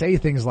even say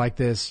things like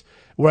this.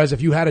 Whereas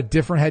if you had a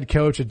different head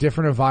coach, a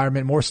different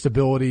environment, more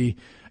stability,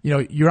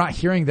 you're not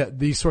hearing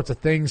these sorts of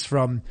things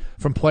from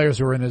players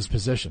who are in his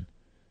position.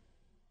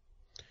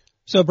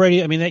 So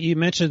Brady, I mean, that you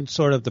mentioned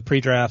sort of the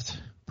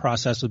pre-draft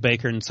process with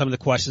Baker and some of the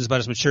questions about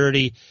his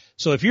maturity.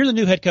 So if you're the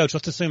new head coach,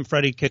 let's assume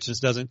Freddie Kitchens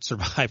doesn't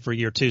survive for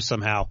year 2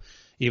 somehow,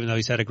 even though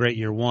he's had a great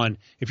year 1.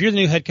 If you're the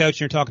new head coach and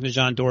you're talking to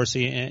John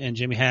Dorsey and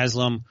Jimmy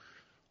Haslam,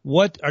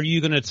 what are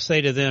you going to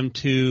say to them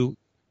to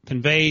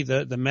convey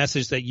the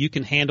message that you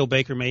can handle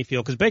Baker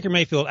Mayfield? Because Baker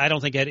Mayfield, I don't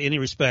think had any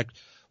respect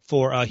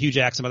for Hugh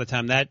Jackson by the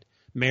time that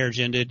marriage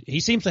ended. He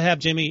seems to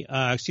have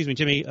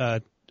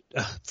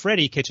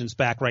Freddie Kitchens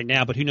back right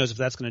now, but who knows if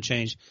that's going to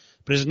change.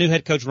 But as a new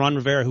head coach, Ron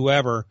Rivera,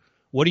 whoever,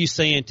 what are you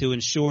saying to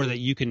ensure that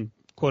you can,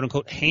 quote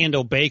unquote,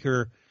 handle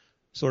Baker,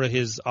 sort of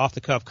his off the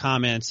cuff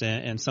comments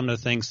and some of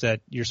the things that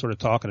you're sort of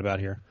talking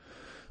about here?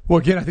 Well,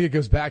 again, I think it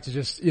goes back to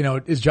just,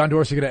 is John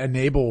Dorsey going to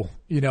enable,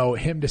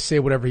 him to say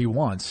whatever he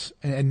wants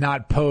and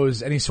not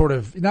pose any sort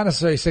of, not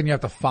necessarily saying you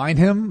have to fine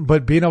him,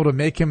 but being able to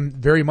make him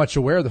very much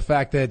aware of the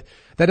fact that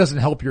that doesn't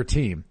help your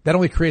team. That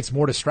only creates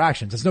more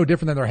distractions. It's no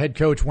different than their head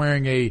coach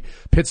wearing a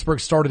Pittsburgh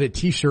started it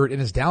t-shirt in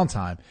his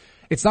downtime.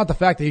 It's not the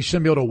fact that he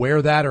shouldn't be able to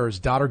wear that or his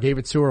daughter gave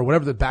it to her or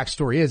whatever the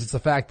backstory is. It's the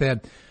fact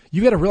that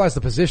you got to realize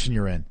the position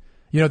you're in.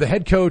 The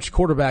head coach,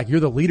 quarterback, you're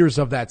the leaders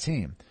of that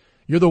team.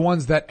 You're the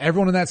ones that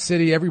everyone in that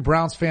city, every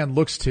Browns fan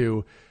looks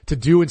to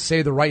do and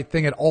say the right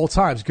thing at all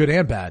times, good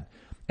and bad.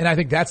 And I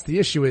think that's the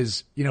issue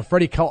is,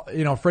 Freddie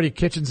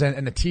Kitchens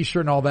and the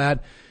t-shirt and all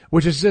that,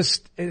 which is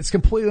just, it's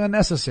completely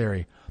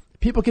unnecessary.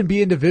 People can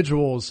be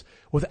individuals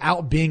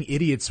without being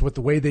idiots with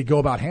the way they go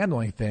about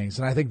handling things.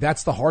 And I think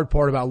that's the hard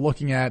part about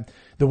looking at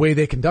the way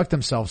they conduct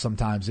themselves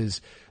sometimes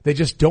is they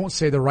just don't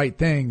say the right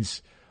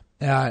things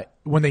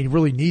when they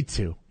really need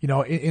to,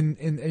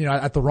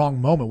 at the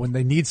wrong moment when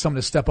they need someone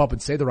to step up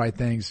and say the right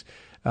things.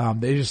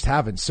 They just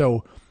haven't.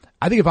 So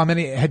I think if I'm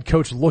any head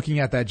coach looking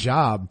at that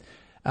job,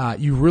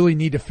 you really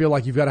need to feel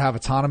like you've got to have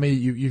autonomy.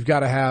 You've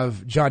got to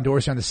have John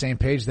Dorsey on the same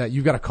page that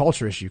you've got a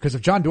culture issue. Because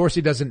if John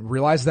Dorsey doesn't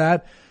realize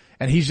that,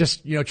 and he's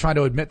just, trying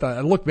to admit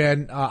that, look,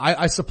 man,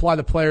 I supply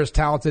the players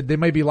talented. They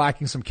may be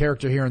lacking some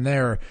character here and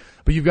there,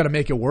 but you've got to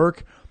make it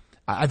work.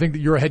 I think that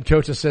you're a head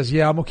coach that says,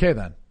 yeah, I'm okay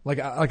then. Like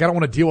I don't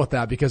want to deal with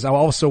that because I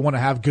also want to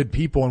have good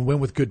people and win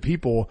with good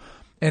people.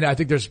 And I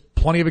think there's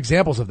plenty of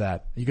examples of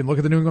that. You can look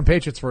at the New England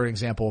Patriots for an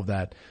example of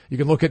that. You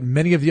can look at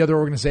many of the other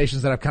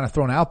organizations that I've kind of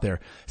thrown out there.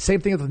 Same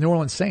thing with the New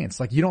Orleans Saints.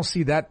 Like you don't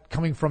see that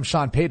coming from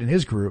Sean Payton and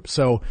his group.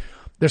 So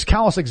there's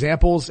countless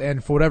examples,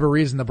 and for whatever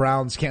reason, the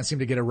Browns can't seem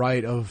to get it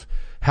right of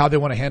how they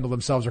want to handle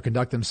themselves or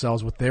conduct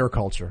themselves with their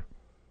culture.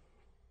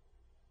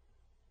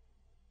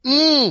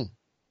 No,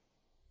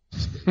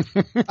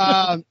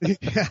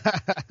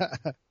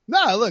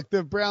 look,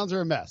 the Browns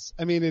are a mess.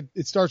 I mean,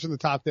 it starts from the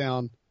top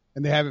down,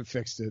 and they haven't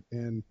fixed it,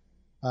 and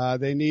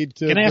they need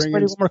to. Can I ask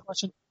Brady one more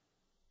question?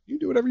 You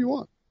do whatever you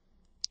want.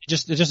 It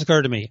just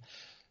occurred to me.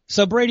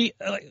 So Brady,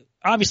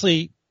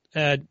 obviously,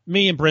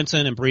 me and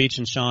Brinson and Breach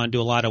and Sean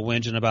do a lot of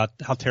whinging about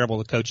how terrible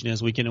the coaching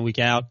is week in and week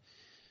out.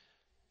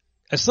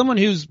 As someone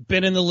who's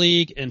been in the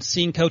league and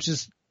seen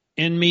coaches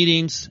in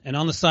meetings and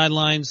on the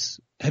sidelines,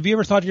 have you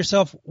ever thought to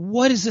yourself,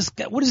 what is this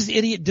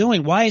idiot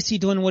doing? Why is he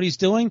doing what he's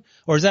doing?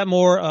 Or is that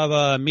more of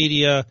a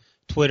media,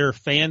 Twitter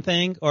fan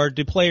thing? Or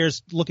do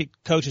players look at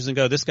coaches and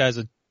go, this guy's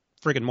a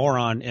freaking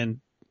moron and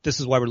this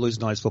is why we're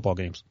losing all these football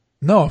games?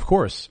 No, of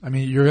course. I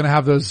mean, you're going to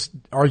have those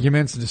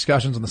arguments and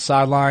discussions on the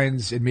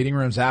sidelines, in meeting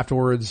rooms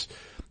afterwards,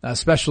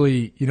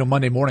 especially,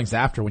 Monday mornings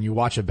after when you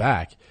watch it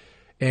back.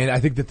 And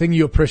I think the thing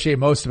you appreciate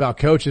most about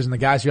coaches and the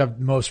guys you have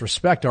most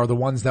respect are the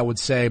ones that would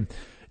say,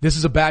 this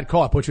is a bad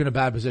call. I put you in a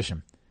bad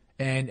position.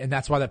 And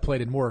that's why that play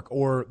didn't work.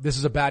 Or this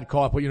is a bad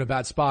call. I put you in a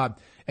bad spot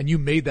and you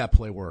made that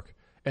play work.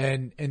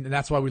 And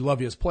that's why we love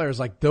you as players.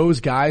 Like those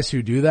guys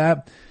who do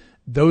that,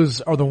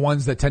 those are the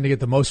ones that tend to get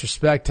the most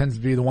respect, tends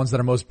to be the ones that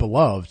are most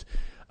beloved.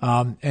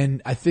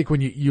 And I think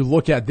when you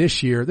look at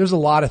this year, there's a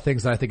lot of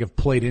things that I think have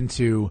played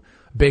into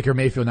Baker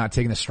Mayfield not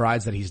taking the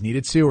strides that he's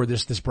needed to, or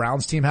this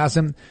Browns team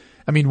hasn't.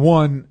 I mean,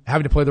 one,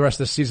 having to play the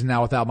rest of the season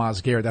now without Myles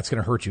Garrett, that's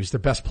going to hurt you. He's their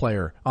best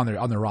player on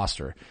their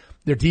roster.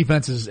 Their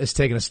defense is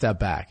taking a step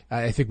back.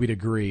 I think we'd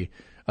agree,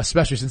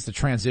 especially since the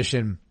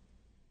transition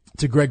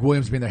to Greg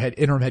Williams being their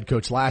interim head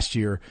coach last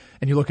year.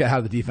 And you look at how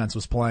the defense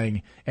was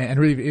playing and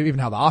really even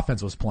how the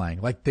offense was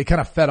playing. Like they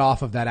kind of fed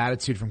off of that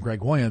attitude from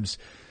Greg Williams.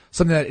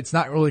 Something that it's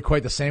not really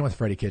quite the same with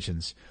Freddie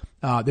Kitchens.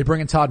 They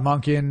bring in Todd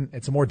Monken.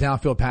 It's a more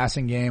downfield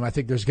passing game. I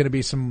think there's going to be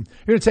you're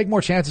going to take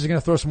more chances. You're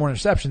going to throw some more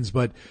interceptions,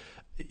 but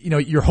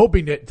you're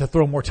hoping to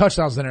throw more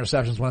touchdowns than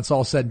interceptions when it's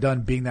all said and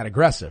done being that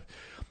aggressive.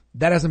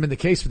 That hasn't been the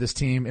case for this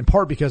team, in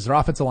part because their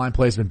offensive line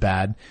play has been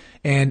bad.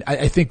 And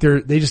I think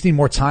they just need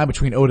more time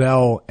between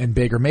Odell and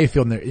Baker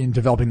Mayfield in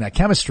developing that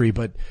chemistry.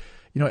 But,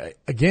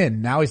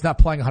 again, now he's not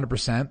playing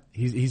 100%.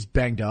 He's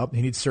banged up.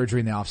 He needs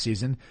surgery in the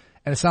offseason.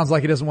 And it sounds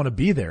like he doesn't want to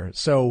be there.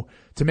 So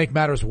to make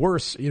matters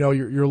worse,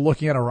 you're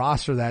looking at a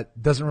roster that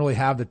doesn't really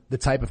have the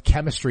type of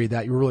chemistry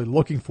that you're really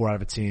looking for out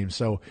of a team.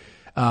 So,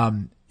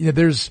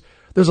 there's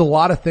there's a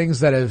lot of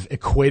things that have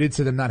equated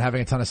to them not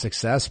having a ton of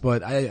success,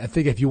 but I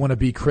think if you want to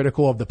be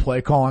critical of the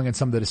play calling and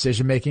some of the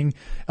decision making,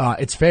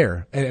 it's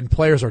fair. And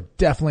players are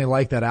definitely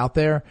like that out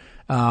there,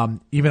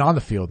 even on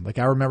the field. Like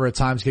I remember at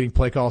times getting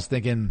play calls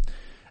thinking,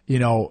 you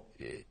know,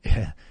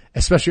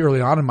 especially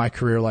early on in my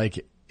career,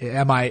 like,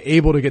 am I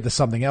able to get to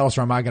something else,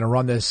 or am I going to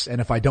run this?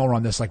 And if I don't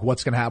run this, like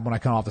what's going to happen when I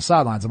come off the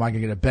sidelines? Am I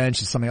going to get a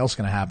bench? Is something else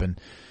going to happen?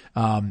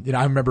 You know,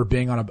 I remember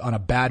being on a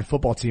bad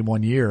football team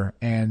one year,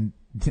 and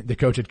the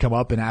coach had come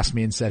up and asked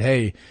me and said,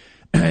 hey,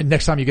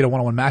 next time you get a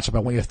one-on-one matchup, I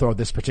want you to throw at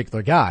this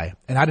particular guy.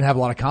 And I didn't have a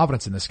lot of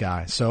confidence in this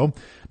guy. So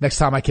next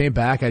time I came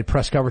back, I had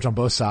press coverage on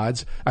both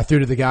sides. I threw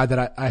to the guy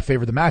that I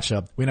favored the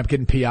matchup. We ended up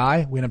getting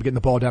PI. We ended up getting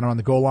the ball down around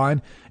the goal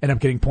line, ended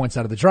up getting points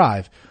out of the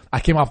drive. I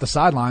came off the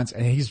sidelines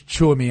and he's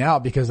chewing me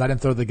out because I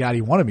didn't throw the guy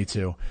he wanted me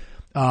to.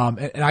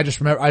 And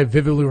I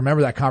vividly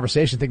remember that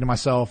conversation thinking to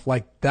myself,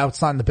 like,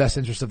 that's not in the best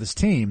interest of this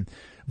team.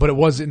 But it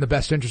was in the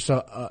best interest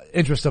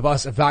of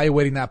us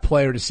evaluating that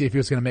player to see if he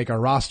was going to make our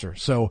roster.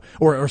 So,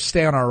 or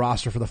stay on our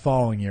roster for the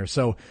following year.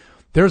 So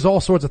there's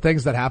all sorts of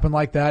things that happen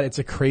like that. It's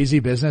a crazy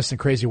business and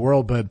crazy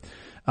world. But,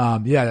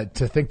 yeah,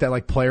 to think that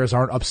like players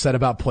aren't upset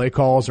about play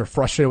calls or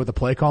frustrated with the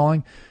play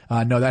calling.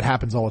 No, that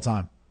happens all the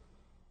time.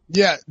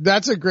 Yeah,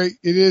 it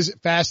is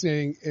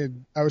fascinating.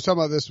 And I was talking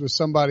about this with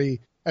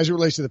somebody as it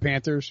relates to the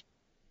Panthers.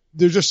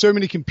 There's just so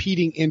many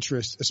competing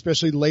interests,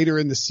 especially later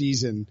in the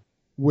season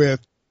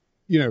with,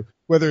 you know,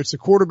 whether it's the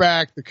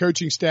quarterback, the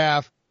coaching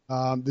staff,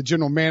 the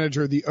general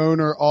manager, the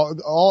owner, I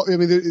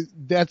mean,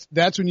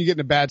 that's when you get in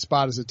a bad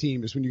spot as a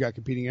team, is when you got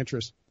competing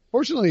interests.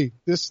 Fortunately,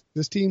 this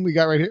team we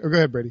got right here. Oh, go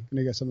ahead, Brady. I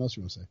know you got something else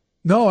you want to say.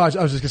 No, I was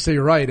just going to say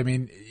you're right. I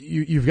mean,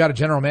 you've got a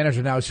general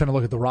manager now who's trying to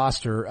look at the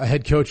roster, a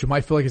head coach who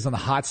might feel like he's on the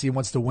hot seat and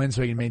wants to win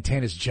so he can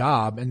maintain his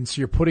job. And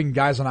so you're putting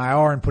guys on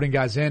IR and putting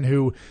guys in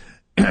who,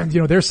 you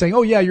know, they're saying,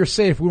 oh yeah, you're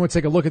safe. We want to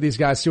take a look at these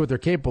guys, see what they're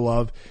capable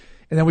of.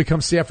 And then we come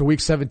see after week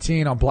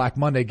 17 on Black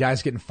Monday,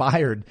 guys getting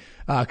fired,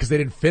 cause they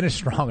didn't finish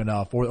strong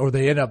enough, or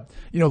they end up,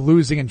 you know,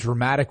 losing in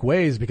dramatic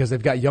ways because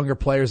they've got younger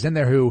players in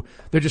there who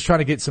they're just trying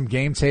to get some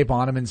game tape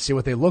on them and see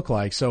what they look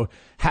like. So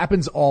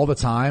happens all the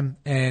time.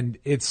 And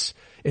it's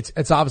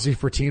obviously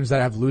for teams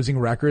that have losing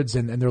records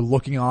and they're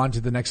looking on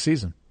to the next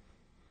season.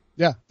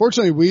 Yeah.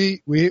 Fortunately,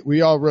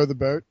 we all row the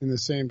boat in the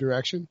same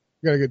direction.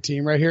 We got a good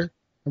team right here,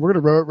 and we're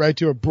going to row it right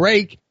to a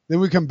break. Then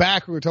we come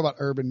back. We're going to talk about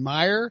Urban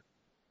Meyer.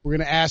 We're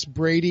going to ask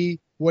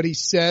Brady what he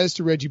says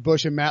to Reggie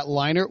Bush and Matt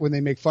Leinart when they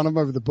make fun of him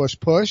over the Bush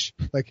push.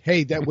 Like,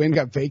 hey, that win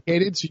got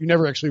vacated, so you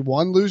never actually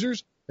won,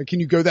 losers. Like,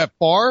 can you go that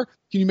far?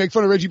 Can you make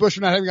fun of Reggie Bush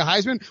for not having a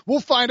Heisman? We'll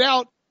find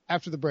out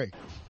after the break.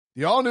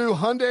 The all-new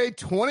Hyundai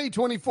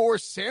 2024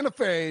 Santa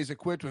Fe is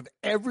equipped with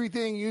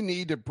everything you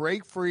need to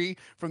break free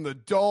from the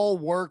dull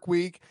work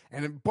week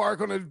and embark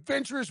on an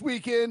adventurous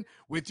weekend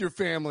with your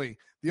family.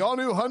 The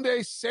all-new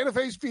Hyundai Santa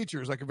Fe's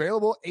features like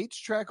available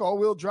H-Track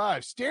all-wheel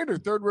drive,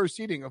 standard third-row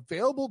seating,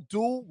 available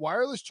dual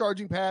wireless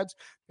charging pads,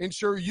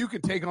 ensure you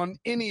can take on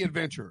any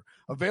adventure.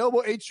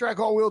 Available H-Track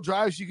all-wheel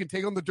drives you can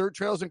take on the dirt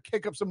trails and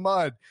kick up some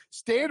mud.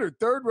 Standard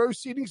third-row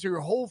seating so your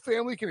whole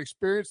family can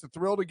experience the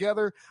thrill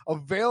together.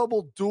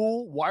 Available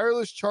dual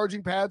wireless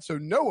charging pads so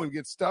no one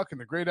gets stuck in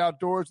the great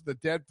outdoors with a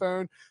dead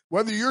phone.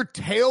 Whether you're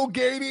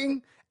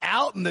tailgating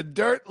out in the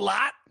dirt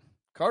lot,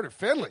 Carter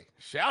Finley,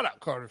 shout out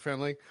Carter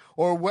Finley,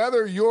 or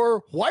whether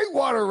you're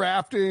whitewater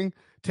rafting,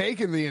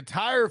 taking the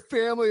entire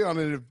family on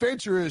an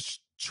adventurous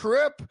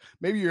trip,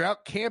 maybe you're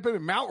out camping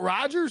in Mount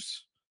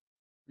Rogers.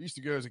 I used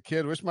to go as a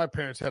kid. Wish my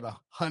parents had a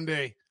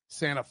Hyundai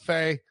Santa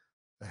Fe.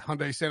 The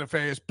Hyundai Santa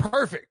Fe is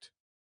perfect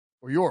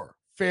for your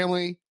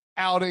family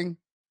outing.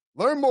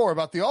 Learn more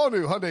about the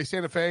all-new Hyundai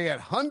Santa Fe at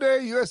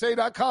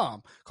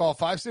HyundaiUSA.com. Call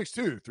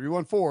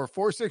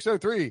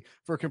 562-314-4603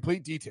 for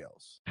complete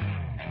details.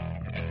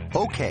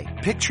 Okay,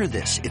 picture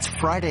this. It's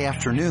Friday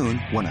afternoon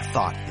when a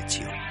thought hits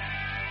you.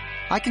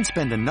 I can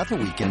spend another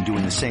weekend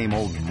doing the same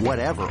old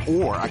whatever,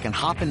 or I can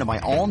hop into my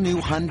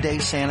all-new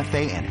Hyundai Santa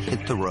Fe and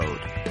hit the road.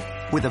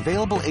 With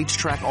available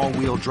H-Track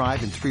all-wheel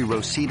drive and three-row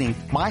seating,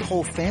 my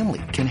whole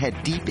family can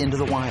head deep into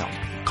the wild.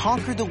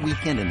 Conquer the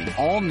weekend in the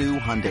all-new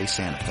Hyundai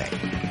Santa Fe.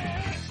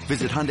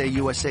 Visit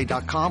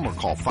HyundaiUSA.com or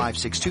call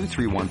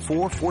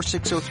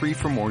 562-314-4603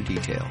 for more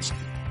details.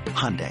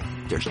 Hyundai,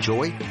 there's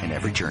joy in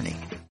every journey.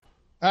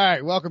 All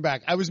right, welcome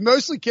back. I was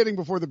mostly kidding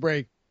before the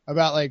break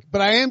about but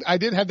I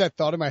did have that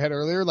thought in my head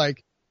earlier.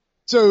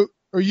 So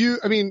are you,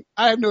 I mean,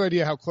 I have no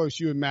idea how close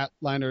you and Matt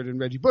Leinart and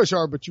Reggie Bush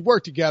are, but you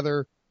work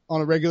together on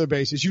a regular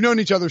basis. You've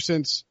known each other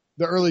since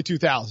the early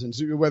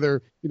 2000s,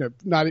 whether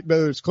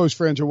it's close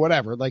friends or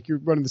whatever, like you're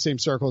running the same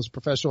circles,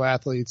 professional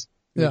athletes,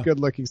 good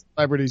looking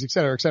celebrities, et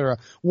cetera, et cetera.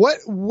 What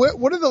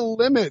are the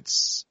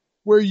limits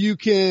where you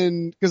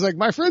can, cause like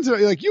my friends,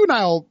 like you and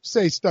I'll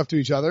say stuff to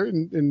each other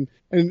and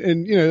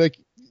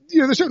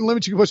there's certain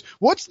limits you can push.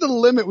 What's the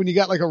limit when you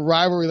got like a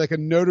rivalry, like a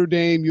Notre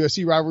Dame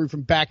USC rivalry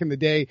from back in the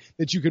day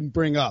that you can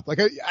bring up? Like,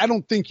 I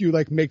don't think you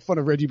like make fun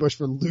of Reggie Bush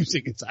for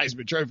losing his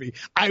Heisman Trophy.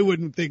 I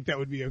wouldn't think that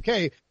would be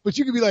okay, but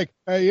you could be like,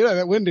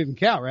 that win didn't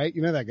count, right?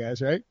 You know that, guys,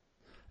 right?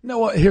 No,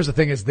 well, here's the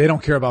thing is they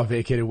don't care about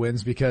vacated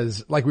wins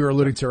because like we were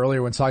alluding to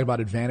earlier when talking about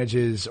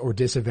advantages or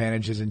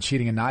disadvantages and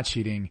cheating and not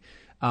cheating,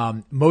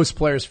 most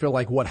players feel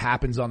like what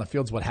happens on the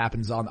field is what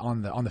happens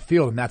on the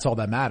field, and that's all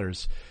that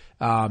matters.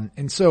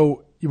 And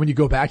so when you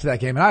go back to that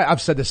game, and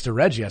I've said this to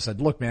Reggie, I said,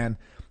 look, man,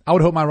 I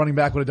would hope my running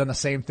back would have done the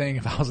same thing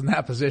if I was in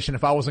that position,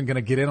 if I wasn't going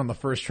to get in on the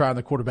first try on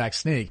the quarterback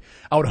sneak.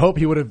 I would hope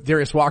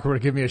Darius Walker would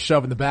have given me a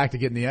shove in the back to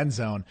get in the end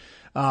zone.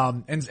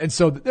 And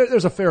so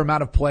there's a fair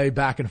amount of play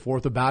back and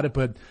forth about it.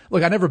 But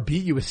look, I never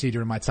beat USC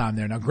during my time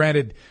there. Now,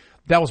 granted,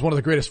 that was one of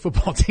the greatest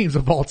football teams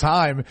of all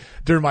time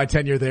during my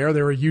tenure there.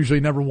 They were usually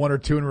number 1 or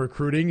 2 in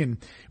recruiting, and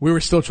we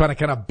were still trying to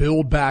kind of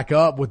build back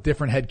up with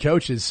different head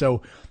coaches.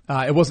 So,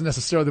 it wasn't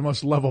necessarily the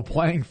most level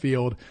playing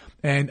field.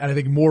 And I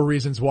think more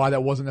reasons why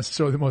that wasn't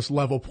necessarily the most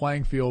level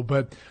playing field,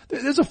 but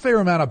there's a fair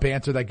amount of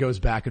banter that goes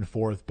back and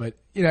forth. But,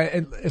 you know,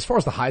 and as far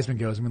as the Heisman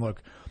goes, I mean,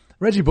 look,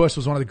 Reggie Bush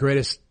was one of the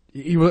greatest,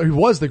 he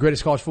was the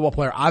greatest college football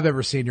player I've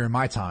ever seen during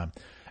my time.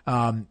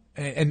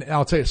 And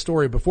I'll tell you a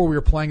story. Before we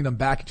were playing them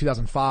back in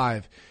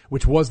 2005,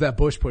 which was that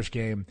Bush push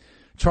game,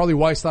 Charlie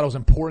Weiss thought it was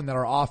important that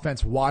our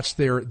offense watch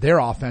their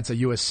offense at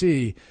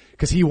USC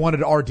because he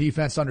wanted our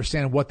defense to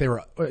understand he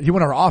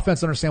wanted our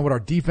offense to understand what our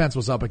defense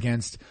was up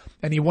against,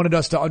 and he wanted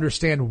us to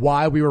understand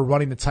why we were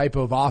running the type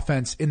of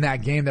offense in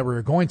that game that we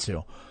were going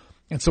to.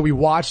 And so we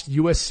watched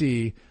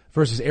USC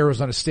versus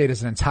Arizona State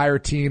as an entire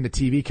team, the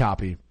TV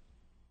copy.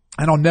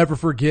 And I'll never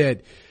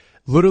forget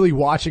literally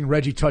watching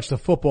Reggie touch the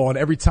football, and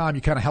every time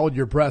you kind of held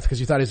your breath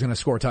because you thought he was going to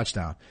score a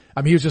touchdown.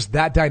 I mean, he was just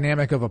that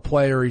dynamic of a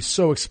player. He's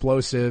so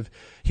explosive.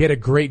 He had a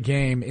great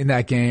game in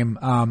that game,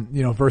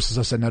 versus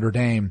us at Notre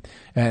Dame,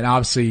 and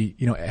obviously,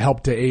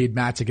 helped to aid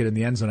Matt to get in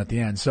the end zone at the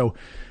end. So,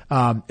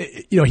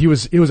 he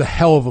was a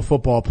hell of a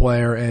football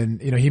player, and,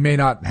 he may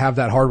not have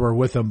that hardware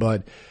with him,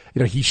 but,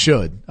 he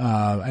should.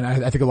 And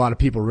I think a lot of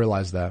people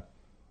realize that.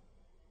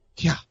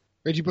 Yeah.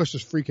 Reggie Bush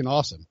was freaking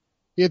awesome.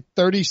 He had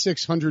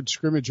 3,600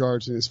 scrimmage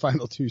yards in his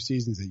final 2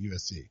 seasons at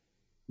USC.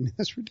 I mean,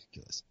 that's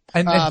ridiculous.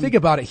 And think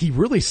about it. He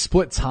really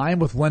split time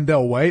with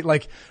Lendell White.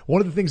 Like, one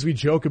of the things we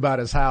joke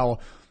about is how,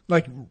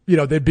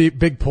 they'd be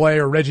big play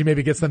or Reggie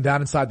maybe gets them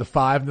down inside the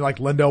 5 and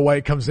Lendell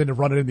White comes in to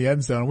run it in the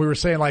end zone. We were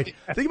saying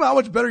think about how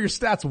much better your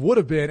stats would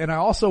have been.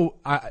 And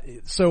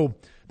so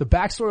the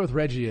backstory with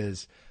Reggie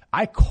is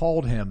I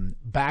called him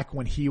back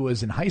when he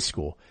was in high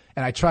school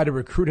and I tried to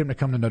recruit him to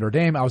come to Notre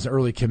Dame. I was an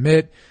early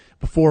commit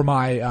before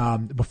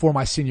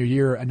my senior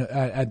year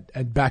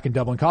at back in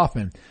Dublin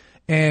Kaufman.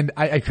 And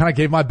I kind of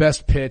gave my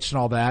best pitch and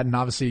all that. And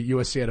obviously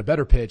USC had a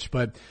better pitch,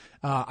 but,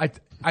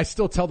 I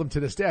still tell them to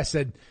this day, I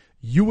said,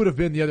 you would have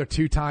been the other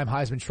 2-time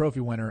Heisman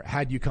Trophy winner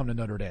had you come to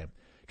Notre Dame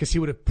because he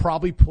would have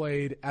probably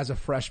played as a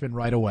freshman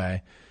right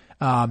away.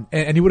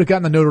 And he would have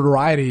gotten the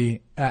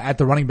notoriety at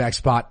the running back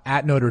spot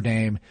at Notre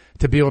Dame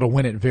to be able to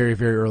win it very,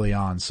 very early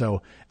on.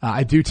 So,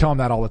 I do tell him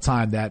that all the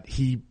time that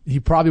he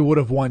probably would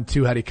have won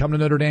 2 had he come to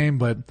Notre Dame,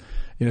 but,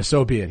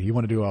 so be it. He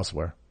wanted to do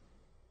elsewhere.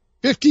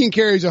 15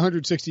 carries,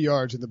 160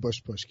 yards in the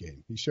Bush push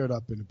game. He showed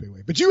up in a big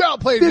way, but you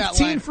outplayed that line.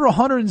 15 for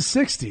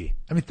 160.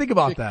 I mean, think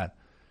about that.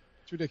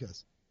 It's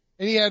ridiculous.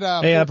 And he had,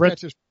 4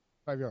 catches,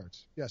 5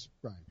 yards. Yes,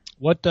 Brian.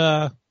 What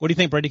do you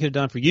think Brady could have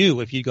done for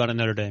you if you'd gone to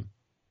Notre Dame?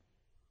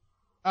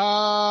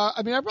 I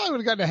probably would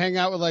have gotten to hang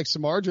out with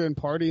Samardzija and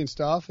party and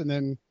stuff. And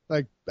then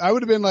I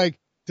would have been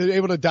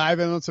able to dive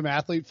in on some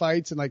athlete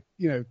fights and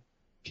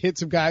hit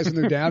some guys when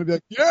they're down and be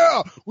like,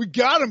 yeah, we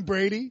got him,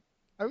 Brady.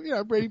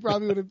 Brady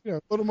probably would have, a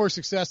little more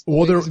success.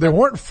 Well, there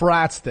weren't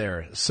frats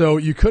there, so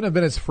you couldn't have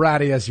been as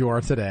fratty as you are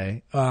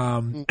today.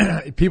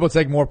 People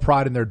take more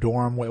pride in their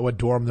dorm, what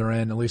dorm they're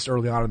in, at least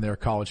early on in their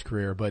college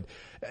career. But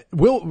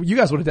you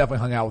guys would have definitely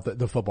hung out with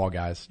the football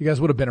guys. You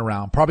guys would have been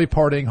around, probably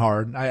partying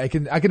hard. I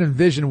can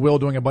envision Will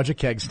doing a bunch of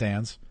keg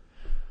stands.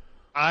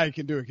 I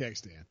can do a keg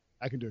stand.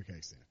 I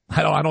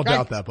don't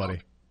doubt that, buddy.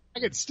 I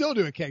could still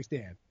do a keg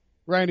stand.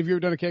 Ryan, have you ever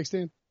done a keg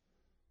stand?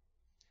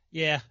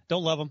 Yeah,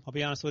 don't love them. I'll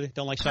be honest with you.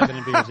 Don't like shotgun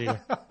and beers either.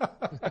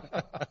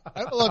 I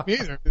don't love them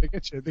either.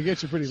 They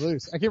get you pretty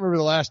loose. I can't remember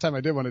the last time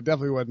I did one. It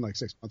definitely wasn't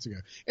 6 months ago.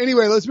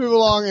 Anyway, let's move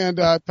along and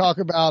talk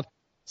about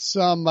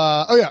some.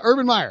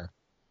 Urban Meyer.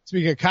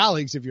 Speaking of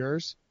colleagues of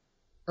yours,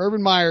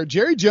 Urban Meyer,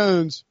 Jerry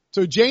Jones.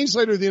 So Jane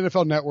Slater of the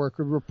NFL Network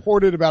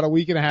reported about a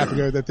week and a half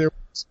ago that there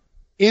was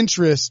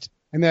interest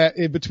in that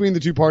between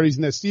the two parties,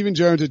 and that Stephen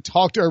Jones had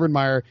talked to Urban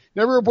Meyer.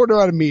 Never reported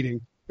about a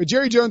meeting, but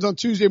Jerry Jones on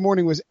Tuesday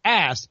morning was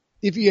asked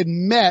if he had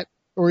met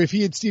or if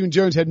Stephen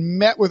Jones had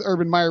met with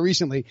Urban Meyer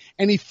recently,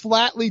 and he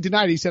flatly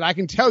denied it. He said, I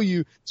can tell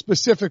you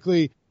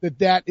specifically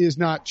that is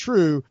not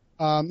true.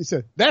 He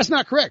said, that's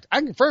not correct. I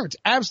can confirm it's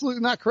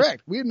absolutely not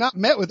correct. We have not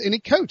met with any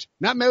coach,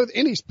 not met with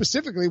any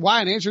specifically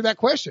why, and answer that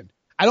question.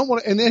 I don't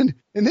want to, and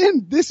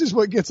then this is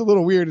what gets a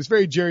little weird. It's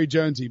very Jerry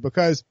Jonesy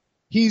because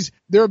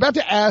they're about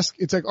to ask,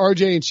 it's like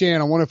RJ and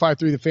Shan on 105.3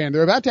 The Fan.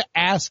 They're about to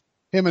ask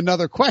him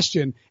another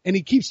question, and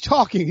he keeps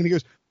talking, and he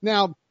goes,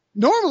 now,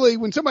 normally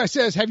when somebody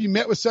says, have you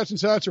met with such and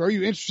such, or are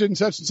you interested in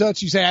such and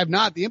such? You say, I have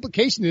not. The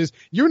implication is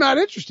you're not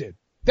interested.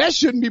 That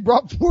shouldn't be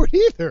brought forward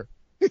either.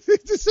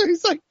 So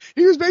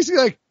he was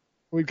basically like,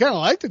 we'd kind of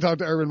like to talk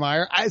to Urban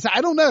Meyer.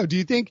 I don't know. Do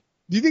you think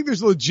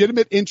there's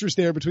legitimate interest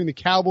there between the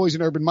Cowboys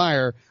and Urban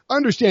Meyer,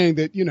 understanding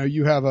that,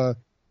 you have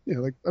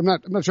like, I'm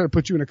not trying to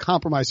put you in a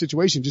compromised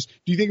situation. Just,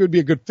 do you think it would be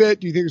a good fit?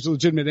 Do you think there's a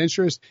legitimate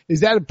interest?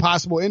 Is that a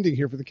possible ending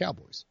here for the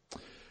Cowboys?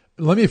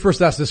 Let me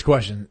first ask this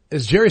question.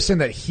 Is Jerry saying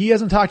that he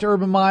hasn't talked to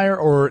Urban Meyer,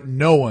 or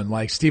no one,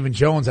 like Stephen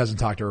Jones, hasn't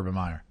talked to Urban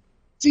Meyer?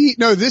 See,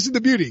 no, this is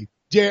the beauty.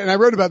 And I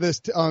wrote about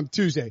this on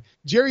Tuesday.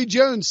 Jerry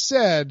Jones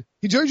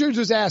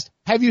was asked,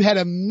 have you had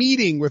a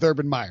meeting with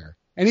Urban Meyer?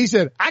 And he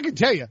said, I can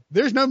tell you,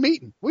 there's no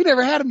meeting. We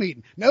never had a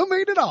meeting. No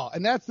meeting at all.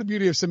 And that's the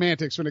beauty of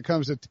semantics when it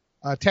comes to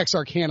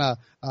Texarkana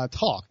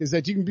talk, is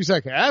that you can be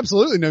like,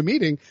 absolutely no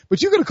meeting,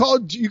 but you could have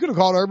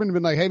called Urban and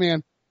been like, hey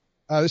man,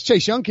 this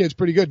Chase Young kid's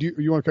pretty good. Do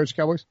you want to coach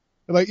the Cowboys?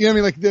 Like, you know what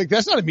I mean? Like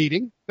that's not a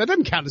meeting. That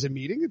doesn't count as a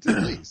meeting. It's a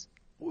please.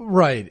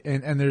 Right.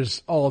 And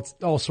there's all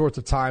sorts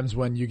of times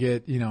when you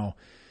get,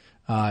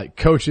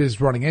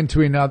 coaches running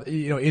into another,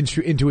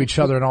 into each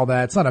other and all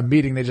that. It's not a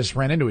meeting. They just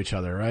ran into each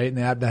other, right? And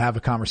they had to have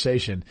a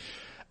conversation.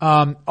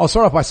 I'll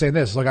start off by saying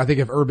this. Like, I think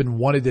if Urban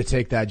wanted to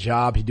take that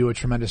job, he'd do a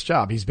tremendous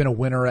job. He's been a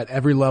winner at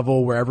every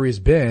level, wherever he's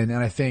been.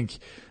 And I think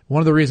one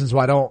of the reasons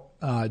why I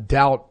don't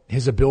doubt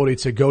his ability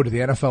to go to the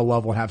NFL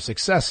level and have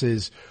success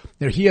is,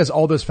 he has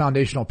all those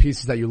foundational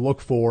pieces that you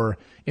look for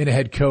in a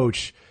head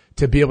coach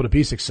to be able to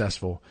be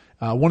successful.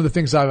 One of the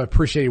things I've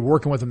appreciated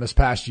working with him this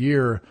past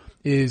year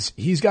is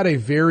he's got a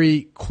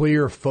very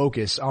clear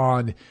focus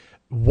on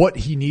what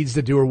he needs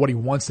to do or what he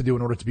wants to do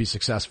in order to be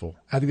successful.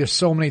 I think there's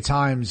so many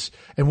times,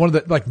 and one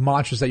of the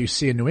mantras that you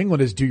see in New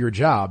England is do your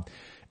job.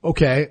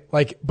 Okay.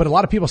 But a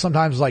lot of people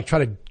sometimes try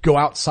to go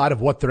outside of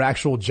what their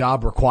actual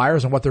job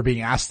requires and what they're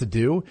being asked to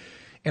do.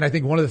 And I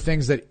think one of the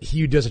things that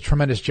he does a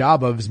tremendous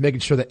job of is making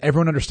sure that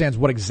everyone understands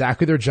what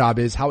exactly their job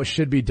is, how it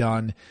should be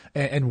done,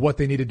 and what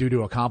they need to do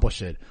to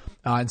accomplish it.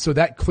 And so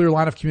that clear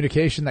line of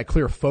communication, that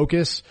clear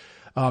focus,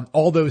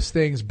 all those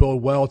things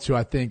bode well to,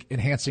 I think,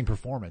 enhancing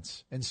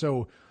performance. And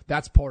so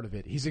that's part of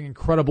it. He's an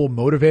incredible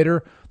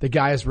motivator. The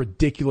guy is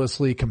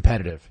ridiculously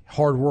competitive,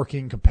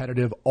 hardworking,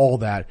 competitive, all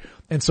that.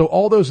 And so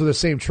all those are the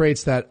same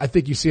traits that I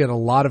think you see in a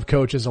lot of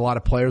coaches, a lot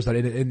of players that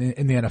in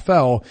the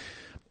NFL.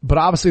 But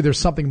obviously there's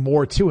something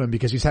more to him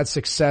because he's had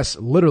success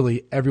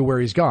literally everywhere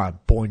he's gone.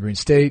 Bowling Green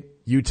State,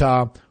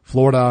 Utah,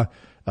 Florida,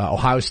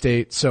 Ohio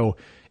State. So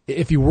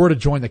if he were to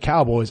join the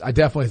Cowboys, I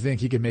definitely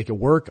think he could make it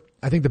work.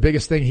 I think the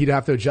biggest thing he'd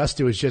have to adjust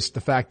to is just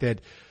the fact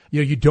that,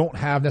 you don't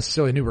have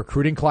necessarily a new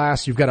recruiting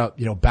class. You've got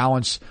to,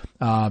 balance,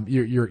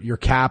 your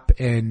cap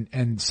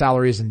and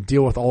salaries and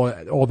deal with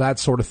all that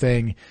sort of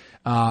thing.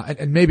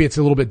 And maybe it's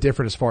a little bit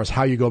different as far as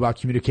how you go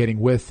about communicating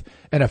with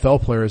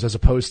NFL players as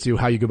opposed to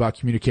how you go about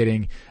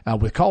communicating,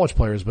 with college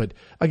players. But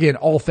again,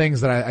 all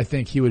things that I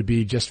think he would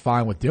be just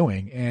fine with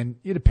doing. And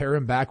you'd pair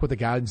him back with a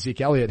guy in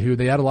Zeke Elliott, who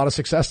they had a lot of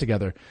success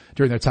together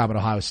during their time at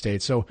Ohio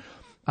State. So,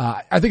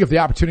 I think if the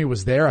opportunity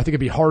was there, I think it'd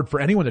be hard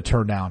for anyone to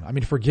turn down. I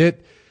mean,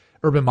 forget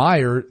Urban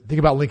Meyer. Think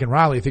about Lincoln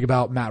Riley. Think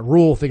about Matt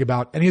Rule. Think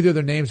about any of the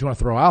other names you want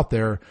to throw out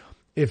there.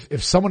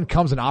 If someone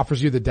comes and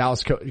offers you the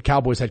Dallas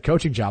Cowboys head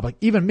coaching job, like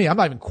even me, I'm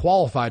not even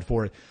qualified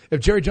for it. If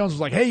Jerry Jones was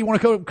like, hey, you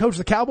want to coach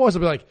the Cowboys? I'd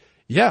be like,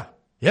 yeah,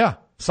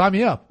 sign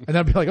me up. And then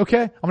I'd be like,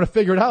 okay, I'm going to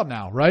figure it out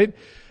now, right?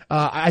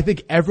 I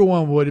think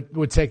everyone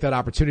would take that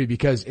opportunity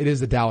because it is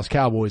the Dallas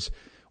Cowboys,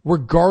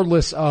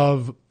 regardless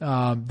of,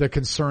 the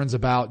concerns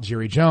about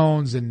Jerry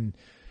Jones and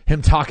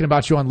him talking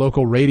about you on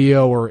local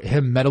radio or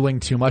him meddling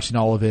too much in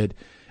all of it.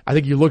 I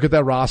think you look at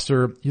that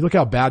roster, you look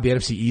how bad the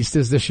NFC East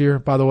is this year,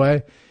 by the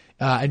way.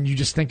 And you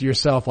just think to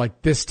yourself,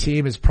 this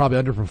team is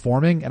probably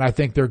underperforming, and I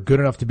think they're good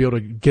enough to be able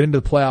to get into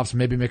the playoffs and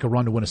maybe make a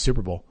run to win a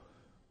Super Bowl.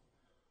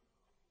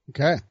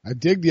 Okay. I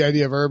dig the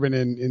idea of Urban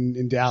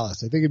in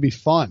Dallas. I think it'd be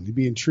fun. It'd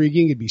be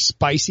intriguing. It'd be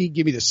spicy.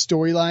 Give me the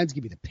storylines.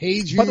 Give me the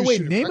page. By the way,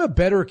 name a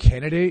better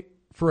candidate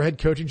for a head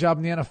coaching job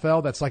in the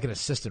NFL that's like an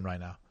assistant right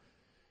now.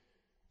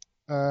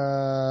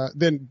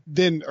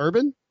 Then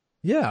Urban?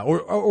 Yeah,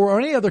 or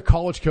any other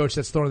college coach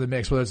that's thrown in the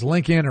mix, whether it's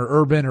Lincoln or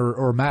Urban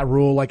or Matt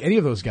Rule, any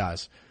of those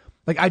guys.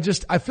 I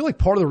feel like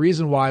part of the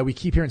reason why we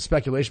keep hearing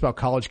speculation about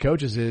college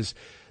coaches is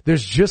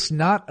there's just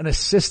not an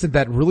assistant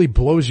that really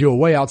blows you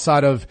away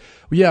outside of,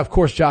 of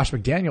course, Josh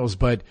McDaniels,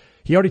 but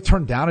he already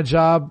turned down a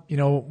job,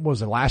 what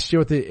was it, last year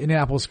with the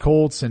Indianapolis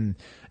Colts, and,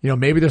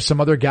 maybe there's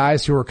some other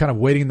guys who are kind of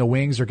waiting in the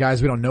wings or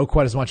guys we don't know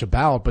quite as much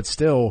about, but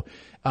still,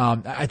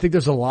 I think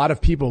there's a lot of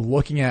people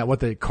looking at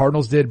what the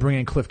Cardinals did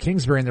bringing in Cliff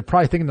Kingsbury, and they're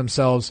probably thinking to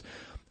themselves,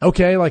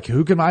 okay,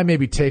 who can I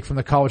maybe take from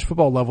the college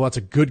football level that's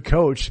a good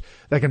coach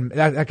that can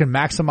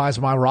maximize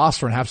my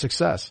roster and have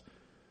success?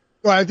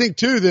 Well, I think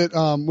too that,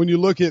 when you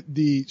look at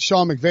the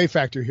Sean McVay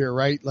factor here,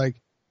 right?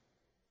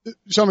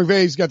 Sean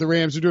McVay's got the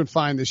Rams, they're doing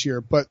fine this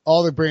year, but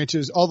all the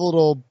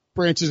little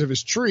branches of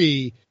his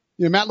tree,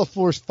 Matt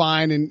LaFleur's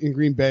fine in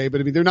Green Bay,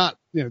 but I mean, they're not,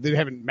 they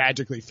haven't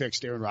magically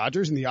fixed Aaron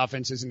Rodgers, and the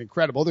offense isn't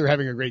incredible. They're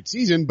having a great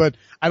season, but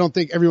I don't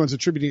think everyone's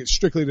attributing it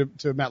strictly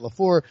to Matt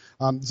LaFleur.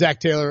 Zach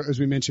Taylor, as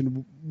we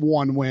mentioned,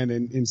 one win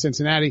in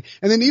Cincinnati.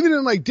 And then even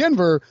in like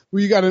Denver,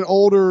 where you got an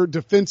older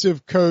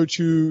defensive coach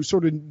who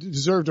sort of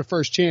deserved a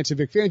first chance in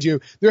Vic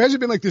Fangio, there hasn't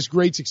been like this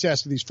great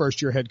success to these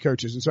first year head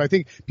coaches. And so I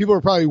think people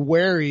are probably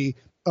wary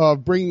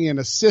of bringing in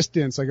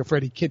assistants like a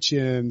Freddie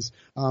Kitchens.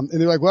 And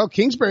they're like, well,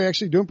 Kingsbury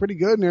actually doing pretty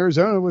good in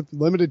Arizona with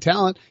limited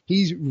talent.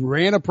 He's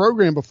ran a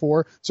program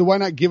before, so why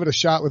not give it a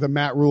shot with a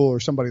Matt Rule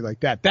or somebody like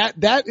that?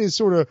 That is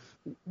sort of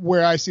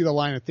where I see the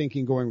line of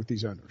thinking going with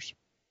these owners.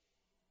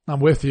 I'm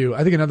with you.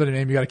 I think another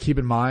name you got to keep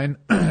in mind,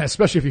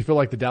 especially if you feel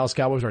like the Dallas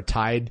Cowboys are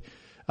tied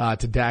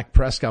to Dak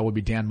Prescott, would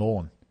be Dan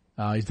Mullen.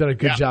 He's done a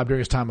good job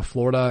during his time in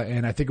Florida,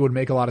 and I think it would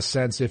make a lot of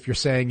sense if you're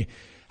saying,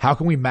 how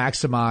can we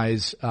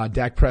maximize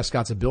Dak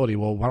Prescott's ability?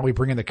 Well, why don't we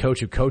bring in the coach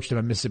who coached him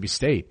at Mississippi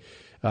State?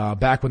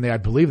 Back when I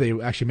believe they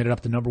actually made it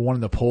up to number one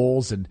in the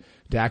polls, and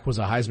Dak was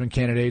a Heisman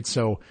candidate.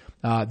 So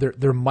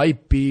there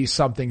might be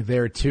something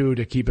there too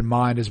to keep in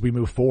mind as we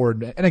move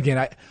forward. And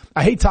again,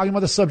 I hate talking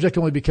about the subject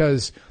only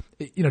because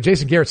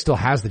Jason Garrett still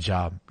has the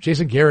job.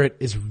 Jason Garrett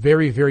is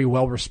very, very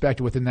well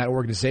respected within that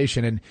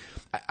organization, and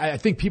I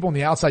think people on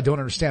the outside don't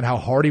understand how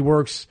hard he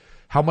works,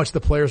 how much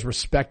the players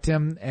respect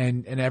him,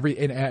 and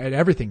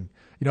everything.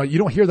 You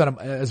don't hear that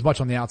as much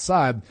on the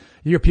outside.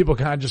 You hear people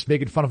kind of just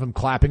making fun of him,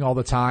 clapping all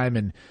the time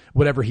and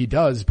whatever he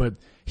does, but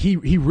he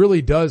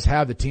really does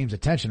have the team's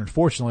attention.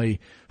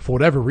 Unfortunately, for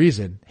whatever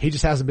reason, he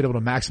just hasn't been able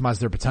to maximize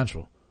their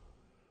potential.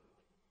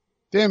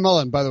 Dan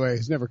Mullen, by the way,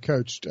 has never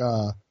coached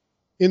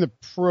in the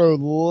pro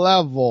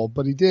level,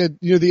 but he did.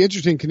 The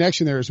interesting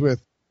connection there is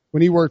with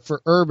when he worked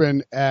for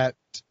Urban at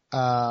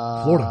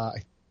Florida.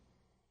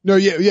 No,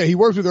 yeah, he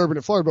worked with Urban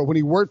at Florida, but when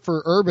he worked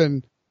for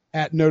Urban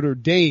at Notre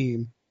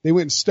Dame, they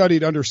went and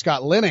studied under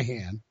Scott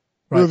Linehan,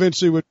 who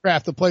eventually would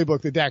craft the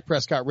playbook that Dak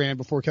Prescott ran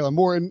before Kellen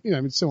Moore, and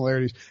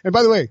similarities. And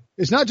by the way,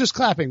 it's not just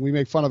clapping we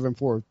make fun of him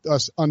for,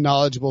 us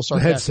unknowledgeable,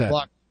 sarcastic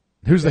block.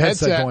 Who's the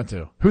headset going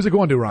to? Who's it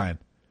going to, Ryan?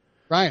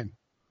 Ryan.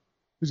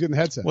 Who's getting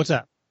the headset? What's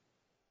that?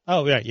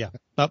 Oh, yeah.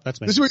 Oh, that's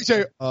me. This is what you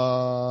say,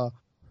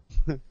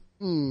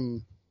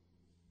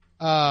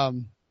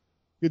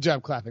 good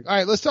job clapping. All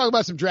right, let's talk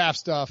about some draft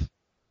stuff.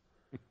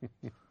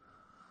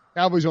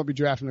 Cowboys won't be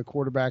drafting a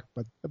quarterback,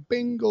 but the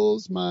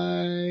Bengals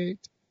might.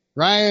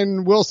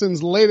 Ryan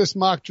Wilson's latest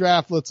mock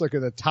draft. Let's look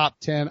at the top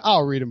 10.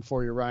 I'll read them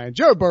for you, Ryan.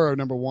 Joe Burrow,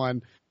 number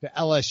 1 to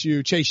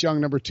LSU. Chase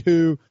Young,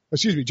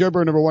 Joe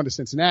Burrow, number 1 to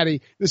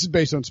Cincinnati. This is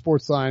based on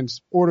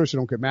Sportsline's order, so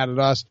don't get mad at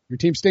us. Your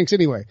team stinks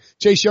anyway.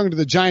 Chase Young to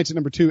the Giants at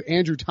number 2.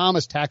 Andrew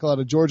Thomas, tackle out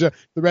of Georgia.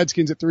 The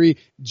Redskins at 3.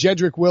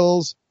 Jedrick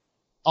Wills,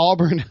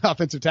 Auburn,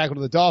 offensive tackle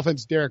to the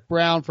Dolphins. Derek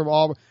Brown from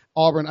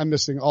Auburn. I'm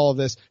missing all of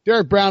this.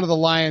 Derek Brown to the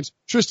Lions.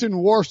 Tristan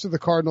Wirfs to the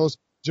Cardinals.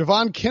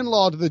 Javon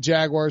Kinlaw to the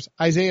Jaguars.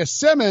 Isaiah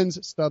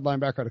Simmons, stud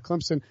linebacker out of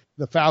Clemson, to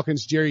the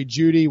Falcons. Jerry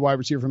Jeudy, wide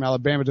receiver from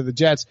Alabama, to the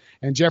Jets.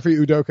 And Jeffrey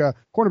Udoka,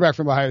 cornerback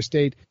from Ohio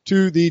State,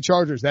 to the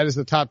Chargers. That is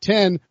the top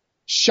 10.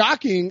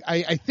 Shocking,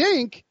 I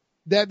think,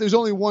 that there's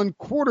only one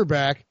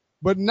quarterback,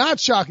 but not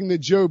shocking that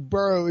Joe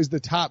Burrow is the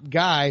top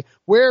guy.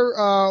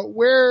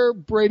 Where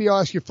Brady, I'll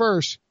ask you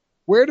first,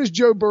 where does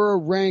Joe Burrow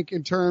rank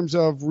in terms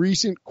of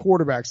recent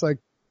quarterbacks? We're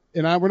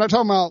not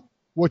talking about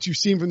what you've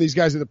seen from these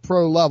guys at the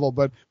pro level,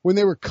 but when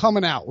they were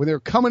coming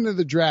into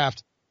the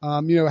draft,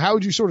 how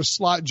would you sort of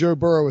slot Joe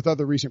Burrow with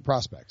other recent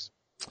prospects?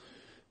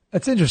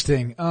 That's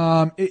interesting.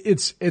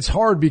 It's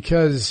hard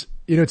because,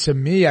 to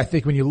me, I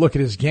think when you look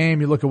at his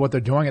game, you look at what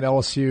they're doing at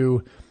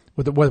LSU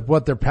with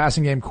what their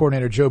passing game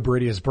coordinator, Joe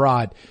Brady, has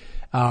brought.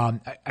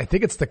 I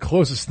think it's the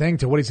closest thing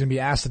to what he's going to be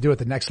asked to do at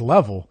the next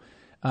level.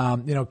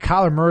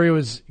 Kyler Murray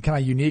was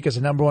kind of unique as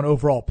a number 1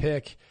 overall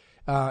pick.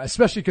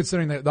 Especially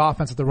considering the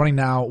offense that they're running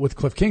now with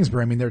Cliff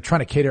Kingsbury. I mean, they're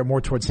trying to cater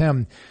more towards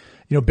him.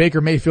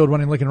 Baker Mayfield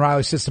running Lincoln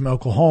Riley's system in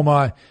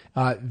Oklahoma,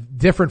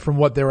 different from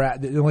what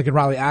Lincoln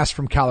Riley asked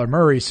from Kyler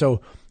Murray.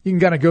 So you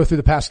can kind of go through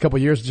the past couple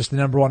of years, just the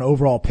number 1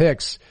 overall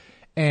picks.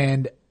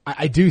 And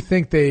I do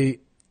think they,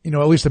 at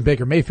least in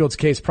Baker Mayfield's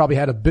case, probably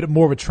had a bit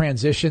more of a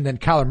transition than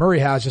Kyler Murray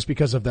has just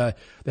because of the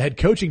head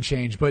coaching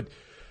change. But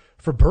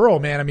for Burrow,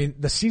 man, I mean,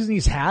 the season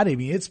he's had,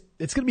 it's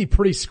going to be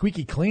pretty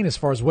squeaky clean as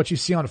far as what you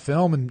see on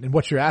film and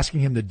what you're asking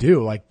him to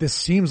do. Like, this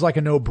seems like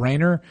a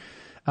no-brainer.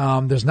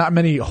 There's not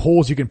many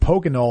holes you can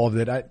poke into all of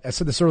it. I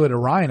said this earlier to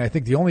Ryan. I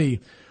think the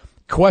only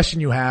question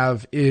you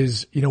have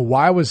is,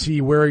 why was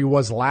he where he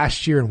was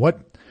last year, and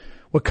what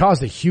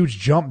caused a huge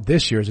jump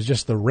this year? Is it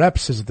just the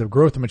reps? Is it the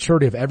growth and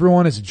maturity of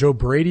everyone? Is it Joe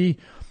Brady?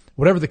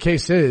 Whatever the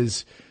case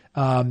is,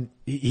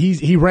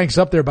 he ranks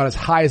up there about as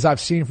high as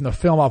I've seen from the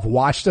film I've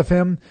watched of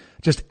him,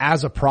 just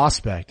as a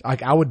prospect.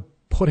 Like, I would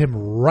put him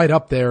right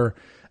up there,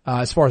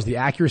 as far as the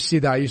accuracy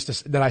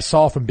that I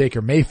saw from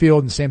Baker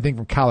Mayfield, and the same thing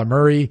from Kyler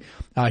Murray.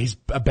 He's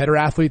a better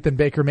athlete than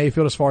Baker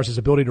Mayfield as far as his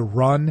ability to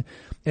run.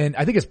 And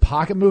I think his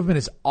pocket movement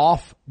is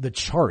off the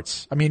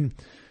charts. I mean,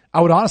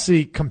 I would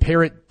honestly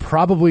compare it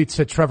probably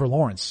to Trevor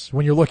Lawrence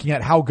when you're looking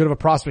at how good of a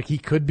prospect he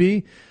could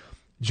be.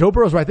 Joe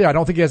Burrow's right there. I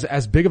don't think he has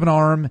as big of an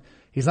arm.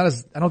 I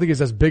don't think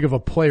he's as big of a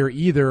player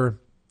either,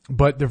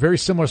 but they're very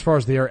similar as far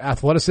as their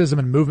athleticism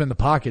and movement in the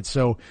pocket.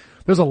 So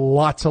there's a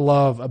lot to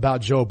love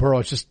about Joe Burrow.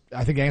 It's just,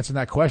 I think, answering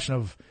that question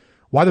of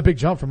why the big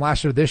jump from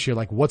last year to this year?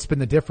 Like, what's been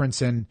the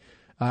difference? And,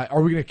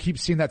 are we going to keep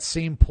seeing that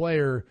same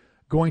player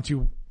going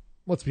to,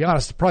 let's be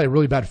honest, probably a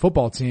really bad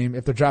football team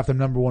if they're drafting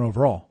number 1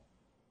 overall?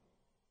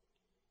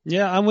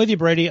 Yeah, I'm with you,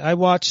 Brady. I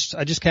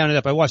just counted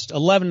up. I watched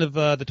 11 of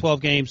the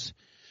 12 games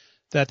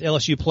that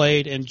LSU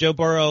played, and Joe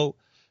Burrow,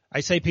 I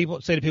say to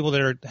people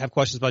that have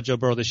questions about Joe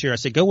Burrow this year, I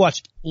say, go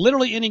watch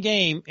literally any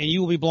game and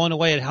you will be blown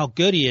away at how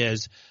good he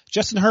is.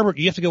 Justin Herbert,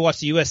 you have to go watch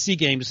the USC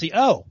game to see,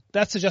 oh,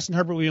 that's the Justin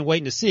Herbert we've been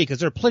waiting to see, because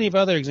there are plenty of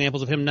other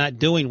examples of him not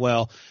doing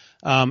well.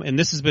 And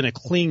this has been a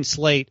clean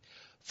slate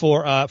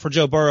for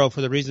Joe Burrow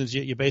for the reasons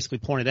you basically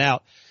pointed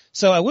out.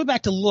 So I went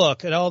back to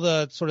look at all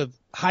the sort of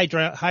high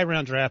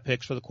round draft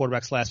picks for the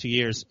quarterbacks last few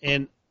years,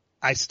 and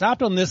I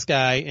stopped on this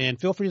guy, and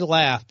feel free to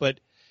laugh, but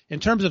in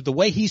terms of the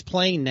way he's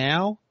playing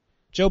now,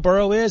 Joe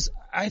Burrow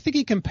I think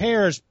he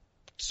compares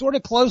sort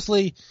of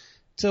closely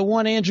to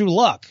one Andrew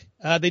Luck.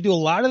 They do a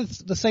lot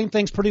of the same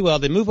things pretty well.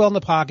 They move well in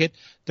the pocket.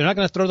 They're not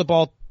going to throw the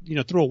ball,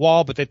 through a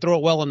wall, but they throw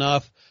it well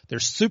enough. They're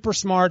super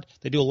smart.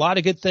 They do a lot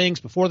of good things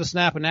before the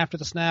snap and after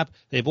the snap.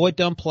 They avoid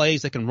dumb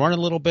plays. They can run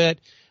a little bit.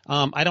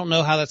 I don't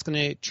know how that's going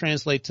to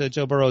translate to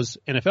Joe Burrow's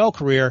NFL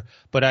career,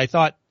 but I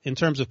thought in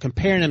terms of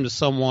comparing him to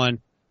someone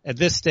at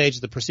this stage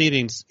of the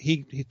proceedings,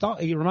 he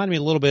reminded me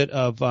a little bit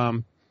of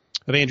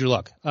Andrew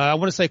Luck. I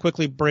want to say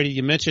quickly, Brady,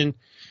 you mentioned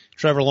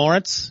Trevor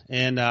Lawrence,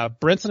 and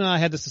Brinson and I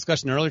had this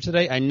discussion earlier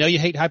today. I know you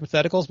hate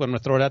hypotheticals, but I'm going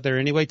to throw it out there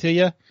anyway to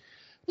you,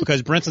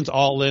 because Brinson's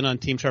all in on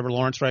Team Trevor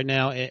Lawrence right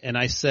now, and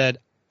I said,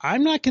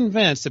 I'm not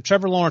convinced if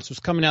Trevor Lawrence was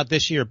coming out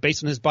this year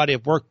based on his body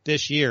of work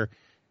this year,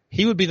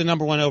 he would be the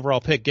number 1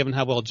 overall pick given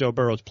how well Joe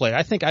Burrow's played.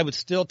 I think I would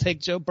still take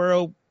Joe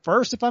Burrow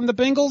first if I'm the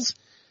Bengals,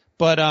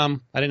 but I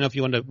didn't know if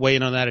you wanted to weigh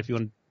in on that, if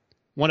you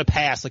want to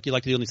pass like you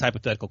like to do in these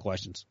hypothetical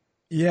questions.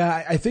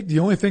 Yeah, I think the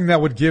only thing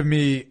that would give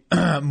me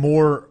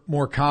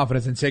more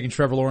confidence in taking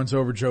Trevor Lawrence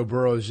over Joe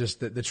Burrow is just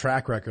the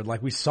track record.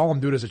 Like, we saw him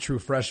do it as a true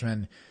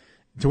freshman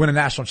to win a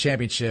national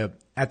championship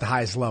at the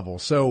highest level.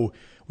 So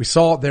we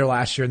saw it there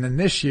last year. And then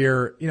this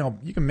year,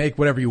 you can make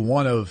whatever you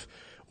want of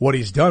what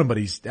he's done, but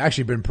he's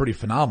actually been pretty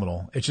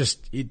phenomenal.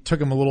 It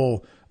took him a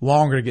little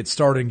longer to get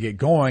started and get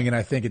going. And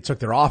I think it took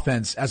their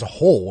offense as a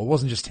whole. It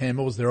wasn't just him.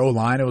 It was their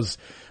O-line. It was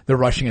their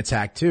rushing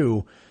attack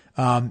too.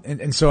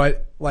 And so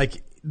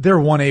they're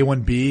 1A,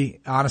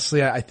 1B.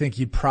 Honestly, I think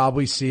you'd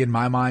probably see in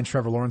my mind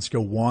Trevor Lawrence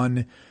go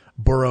 1,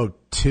 Burrow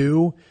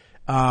 2.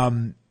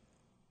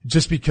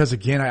 Just because,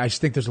 again, I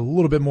just think there's a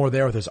little bit more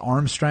there with his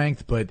arm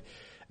strength, but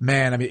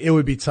man, I mean, it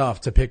would be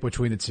tough to pick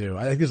between the two.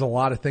 I think there's a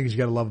lot of things you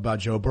got to love about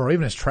Joe Burrow,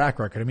 even his track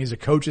record. I mean, he's a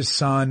coach's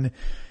son.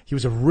 He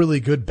was a really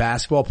good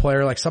basketball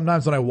player. Like,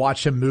 sometimes when I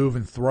watch him move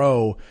and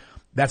throw,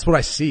 that's what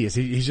I see.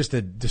 He's just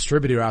a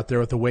distributor out there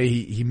with the way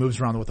he moves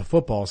around with the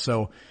football.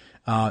 So,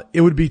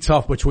 it would be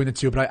tough between the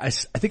two, but I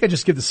think I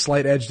just give the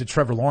slight edge to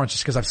Trevor Lawrence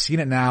just because I've seen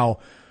it now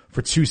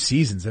for 2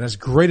 seasons. And as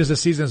great as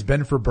this season has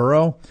been for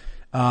Burrow,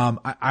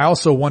 I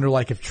also wonder,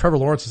 like, if Trevor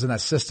Lawrence is in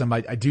that system,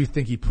 I do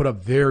think he put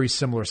up very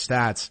similar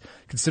stats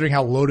considering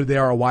how loaded they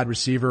are a wide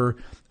receiver,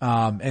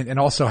 and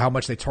also how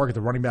much they target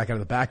the running back out of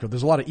the backfield.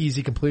 There's a lot of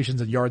easy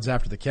completions and yards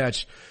after the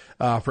catch,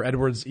 for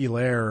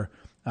Edwards-Helaire,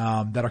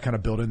 that are kind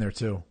of built in there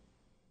too.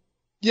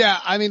 Yeah,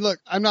 I mean, look,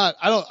 I'm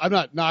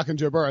not knocking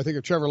Joe Burrow. I think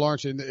if Trevor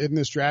Lawrence in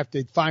this draft,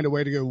 they'd find a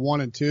way to go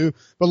 1 and 2.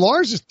 But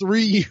Lawrence is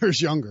 3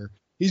 years younger.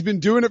 He's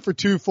been doing it for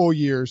 2 full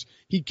years.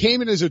 He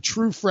came in as a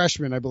true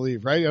freshman, I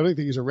believe, right? I don't think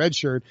he's a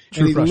redshirt.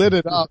 And he lit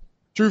it up.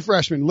 True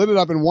freshman, lit it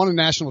up and won a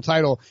national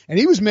title. And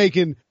he was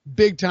making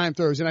big time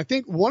throws. And I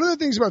think one of the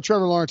things about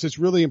Trevor Lawrence that's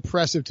really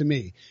impressive to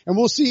me, and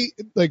we'll see,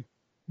 like,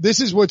 this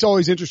is what's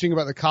always interesting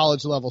about the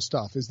college level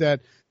stuff, is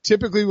that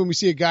typically when we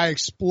see a guy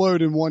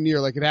explode in 1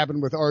 year, like it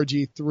happened with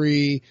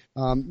RG3,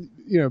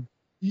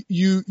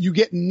 you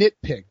get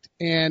nitpicked,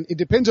 and it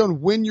depends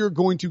on when you're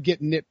going to get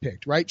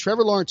nitpicked, right?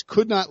 Trevor Lawrence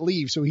could not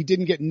leave, so he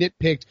didn't get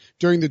nitpicked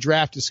during the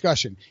draft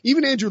discussion.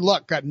 Even Andrew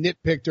Luck got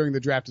nitpicked during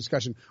the draft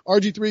discussion.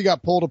 RG3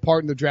 got pulled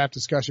apart in the draft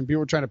discussion. People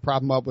were trying to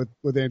prop him up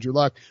with Andrew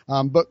Luck.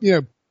 But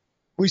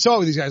we saw it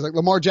with these guys. Like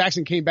Lamar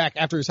Jackson came back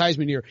after his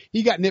Heisman year.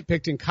 He got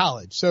nitpicked in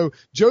college. So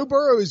Joe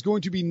Burrow is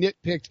going to be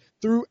nitpicked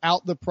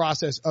throughout the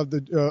process of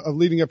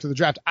leading up to the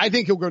draft. I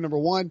think he'll go number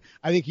 1.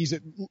 I think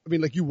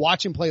you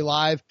watch him play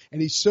live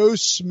and he's so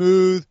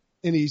smooth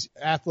and he's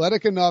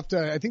athletic enough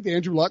I think the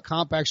Andrew Luck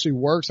comp actually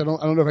works. I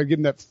don't know if I give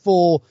him that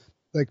full,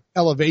 like,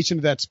 elevation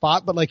to that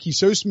spot, but like, he's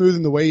so smooth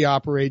in the way he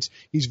operates.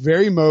 He's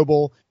very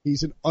mobile.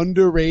 He's an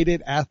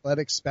underrated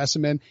athletic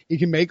specimen. He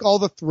can make all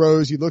the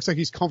throws. He looks like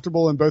he's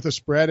comfortable in both a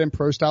spread and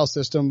pro style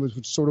system, which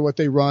is sort of what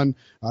they run.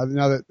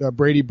 Now that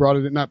Brady brought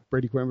it in, not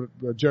Brady Quinn,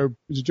 but Joe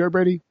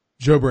Brady?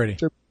 Joe Brady.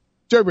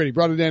 Joe Brady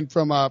brought it in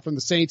from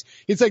the Saints.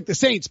 It's like the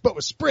Saints, but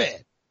with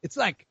spread. It's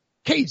like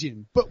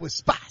Cajun, but with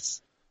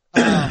spice.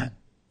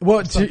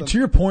 Well, to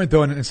your point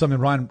though, and something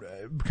Ryan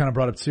kind of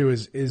brought up too,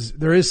 is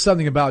there is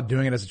something about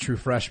doing it as a true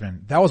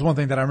freshman. That was one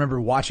thing that I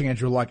remember watching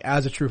Andrew Luck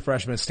as a true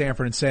freshman at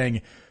Stanford and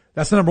saying,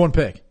 that's the number one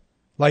pick.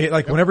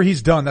 Like whenever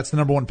he's done, that's the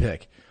number one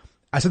pick.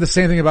 I said the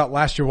same thing about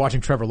last year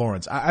watching Trevor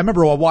Lawrence. I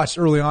remember I watched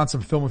early on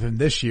some film of him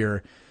this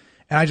year,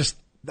 and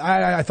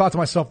I thought to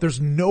myself, there's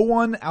no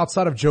one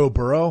outside of Joe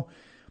Burrow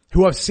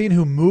who I've seen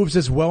who moves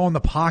as well in the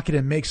pocket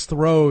and makes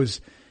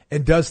throws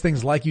and does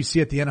things like you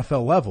see at the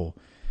NFL level.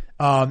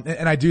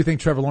 And I do think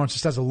Trevor Lawrence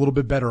just has a little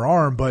bit better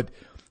arm, but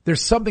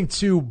there's something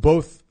to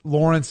both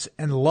Lawrence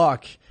and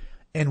Luck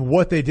and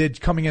what they did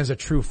coming in as a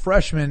true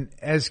freshman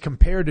as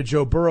compared to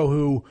Joe Burrow,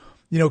 who,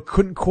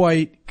 couldn't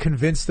quite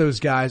convince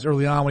those guys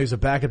early on when he was a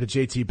backup to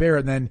JT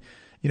Barrett. And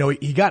then,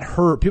 he got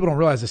hurt. People don't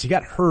realize this. He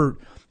got hurt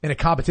in a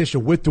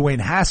competition with Dwayne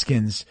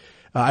Haskins.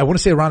 I want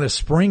to say around the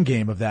spring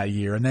game of that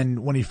year. And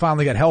then when he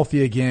finally got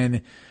healthy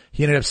again,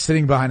 he ended up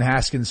sitting behind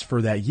Haskins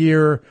for that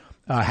year.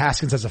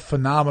 Haskins has a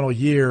phenomenal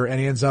year and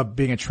he ends up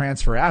being a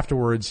transfer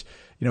afterwards,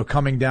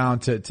 coming down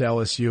to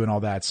LSU and all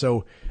that.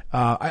 So,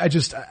 I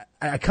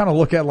kind of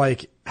look at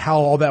like how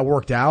all that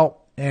worked out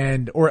I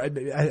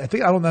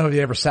don't know if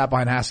he ever sat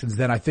behind Haskins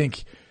then. I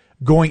think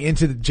going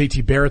into the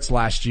JT Barrett's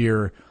last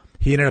year,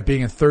 he ended up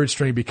being in third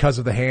string because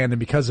of the hand and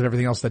because of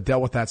everything else that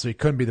dealt with that. So he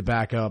couldn't be the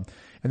backup.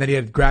 And then he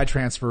had grad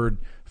transferred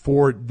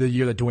for the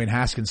year that Dwayne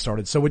Haskins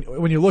started. So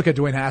when you look at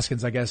Dwayne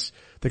Haskins, I guess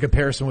the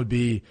comparison would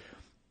be,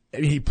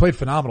 he played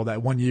phenomenal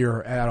that 1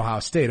 year at Ohio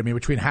State. I mean,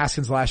 between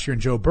Haskins last year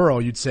and Joe Burrow,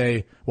 you'd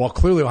say, well,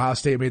 clearly Ohio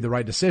State made the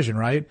right decision,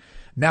 right?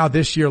 Now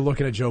this year,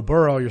 looking at Joe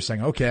Burrow, you're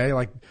saying, okay,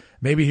 like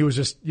maybe he was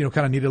just, kind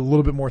of needed a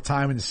little bit more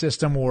time in the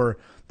system or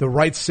the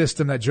right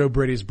system that Joe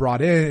Brady's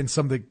brought in and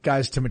some of the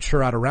guys to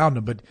mature out around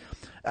him. But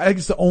I think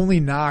it's the only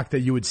knock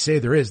that you would say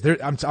there is.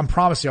 I'm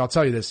promising you, I'll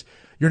tell you this.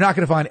 You're not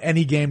going to find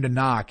any game to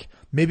knock.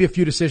 Maybe a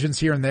few decisions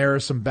here and there,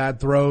 some bad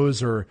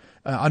throws or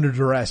under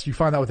duress. You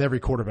find that with every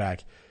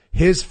quarterback.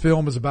 His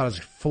film is about as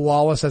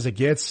flawless as it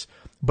gets,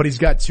 but he's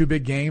got 2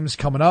 big games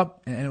coming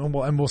up, and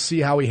we'll see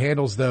how he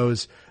handles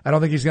those. I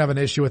don't think he's going to have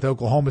an issue with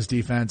Oklahoma's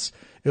defense.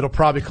 It'll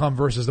probably come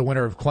versus the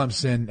winner of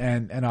Clemson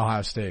and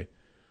Ohio State.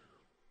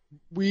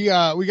 We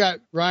got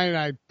Ryan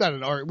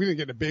and I, we didn't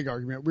get in a big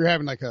argument. We were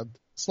having like a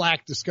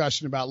Slack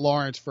discussion about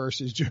Lawrence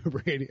versus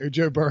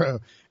Joe Burrow.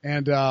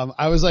 And,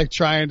 I was like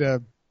trying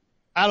to,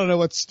 I don't know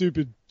what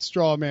stupid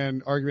straw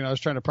man argument I was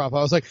trying to prop.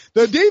 I was like,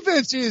 the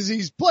defenses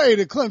he's played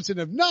at Clemson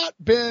have not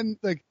been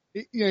like,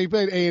 he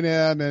played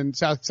A&M and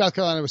South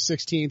Carolina was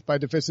 16th by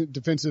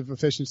defensive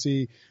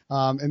efficiency.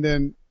 And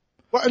then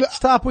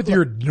stop with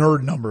your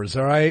nerd numbers.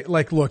 All right.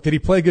 Like, look, did he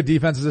play good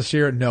defenses this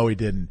year? No, he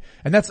didn't.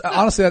 And that's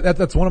honestly,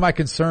 that's one of my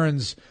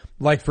concerns,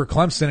 like for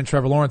Clemson and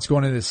Trevor Lawrence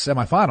going into this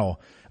semifinal.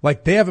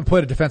 Like, they haven't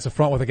played a defensive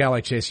front with a guy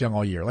like Chase Young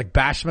all year. Like,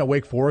 Basham at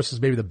Wake Forest is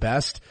maybe the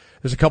best.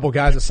 There's a couple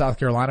guys at South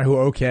Carolina who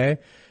are okay.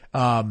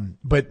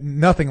 But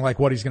nothing like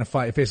what he's going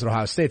to face at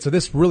Ohio State. So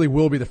this really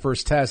will be the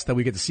first test that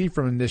we get to see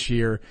from him this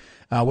year,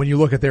 when you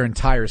look at their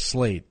entire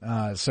slate.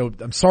 So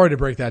I'm sorry to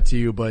break that to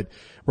you, but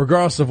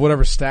regardless of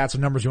whatever stats or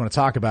numbers you want to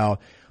talk about,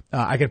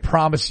 I can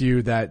promise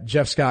you that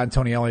Jeff Scott and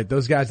Tony Elliott,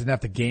 those guys didn't have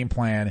to game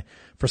plan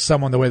for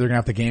someone the way they're going to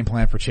have to game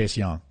plan for Chase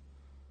Young.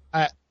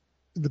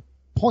 The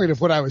point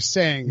of what I was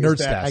saying Nerd is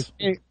that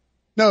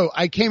stats.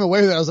 I came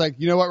away with it. I was like,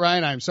 you know what,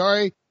 Ryan, I'm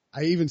sorry.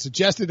 I even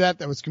suggested that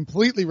was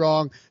completely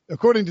wrong.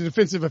 According to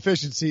defensive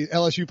efficiency,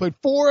 LSU played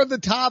 4 of the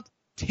top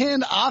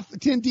 10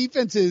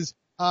 defenses,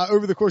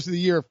 over the course of the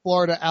year.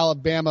 Florida,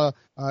 Alabama,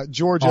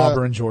 Georgia.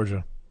 Auburn,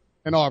 Georgia.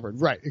 And Auburn.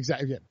 Right.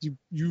 Exactly.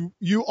 Yeah.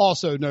 You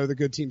also know the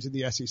good teams in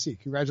the SEC.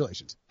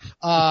 Congratulations.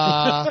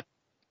 Yeah.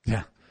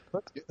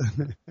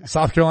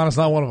 South Carolina's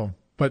not one of them,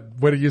 but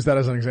way to use that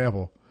as an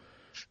example.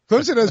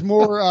 Clemson has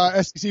more,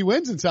 SEC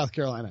wins in South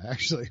Carolina,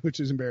 actually, which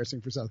is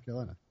embarrassing for South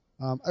Carolina.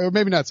 Or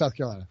maybe not South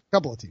Carolina. A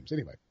couple of teams.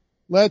 Anyway,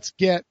 let's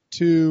get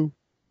to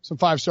some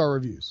 5-star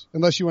reviews.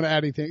 Unless you want to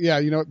add anything. Yeah,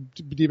 you know what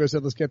Debo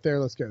said, let's get there.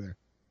 Let's go there.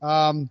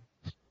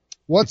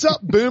 What's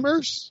up,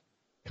 boomers?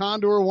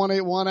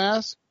 Condor181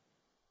 asks.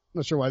 I'm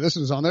not sure why this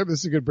is on there, but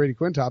this is a good Brady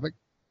Quinn topic.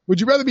 Would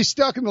you rather be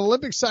stuck in an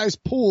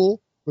Olympic-sized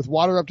pool with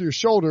water up to your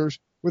shoulders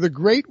with a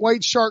great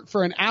white shark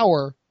for an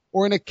hour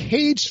or in a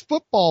caged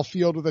football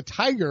field with a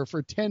tiger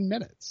for 10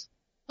 minutes?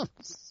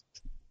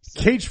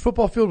 Caged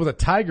football field with a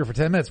tiger for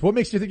 10 minutes. What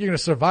makes you think you're going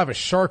to survive a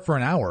shark for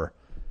an hour?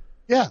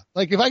 Yeah.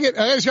 Like if I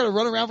just got to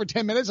run around for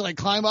 10 minutes and like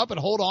climb up and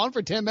hold on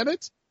for 10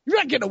 minutes, you're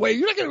not getting away.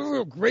 You're not getting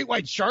a great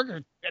white shark for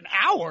an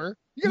hour.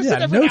 You're going to sit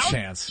there for no an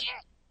chance.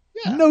 hour?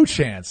 Yeah. No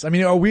chance. I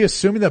mean, are we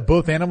assuming that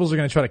both animals are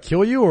going to try to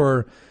kill you?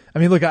 Or, I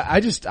mean, look,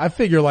 I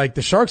figure like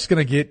the sharks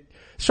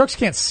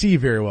can't see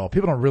very well.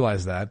 People don't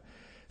realize that.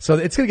 So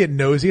it's going to get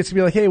nosy. It's going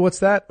to be like, hey, what's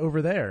that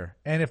over there?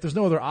 And if there's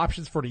no other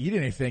options for it to eat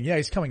anything, yeah,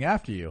 he's coming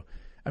after you.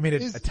 I mean,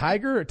 a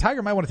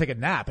tiger might want to take a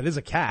nap. It is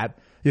a cat.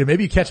 You know,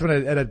 maybe you catch him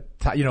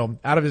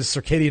out of his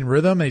circadian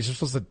rhythm and he's just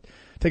supposed to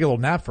take a little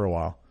nap for a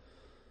while.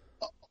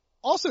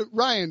 Also,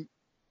 Ryan,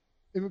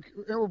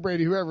 or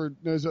Brady, whoever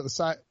knows about the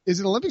size, is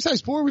it an Olympic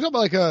sized pool? Are we talking about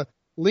like a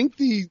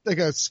lengthy, like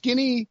a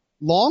skinny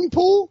long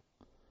pool?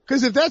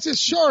 Because if that's a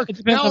shark,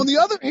 now on the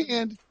other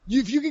hand,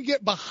 if you could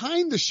get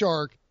behind the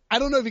shark, I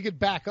don't know if you could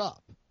back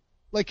up.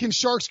 Like, can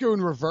sharks go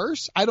in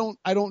reverse? I don't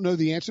know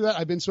the answer to that.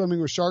 I've been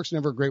swimming with sharks,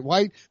 never a great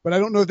white, but I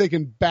don't know if they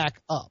can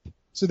back up.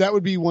 So that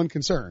would be one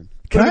concern.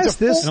 Can I ask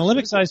this? An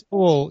Olympic-sized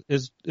pool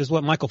is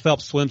what Michael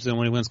Phelps swims in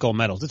when he wins gold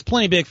medals. It's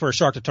plenty big for a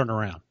shark to turn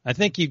around. I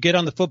think you get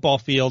on the football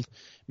field,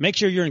 make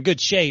sure you're in good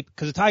shape,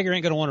 because a tiger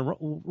ain't going to want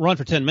to run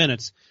for 10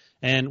 minutes.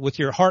 And with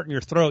your heart in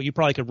your throat, you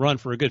probably could run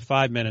for a good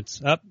 5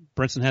 minutes.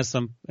 Brinson has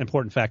some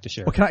important fact to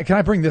share. Well, can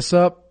I bring this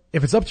up?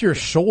 If it's up to your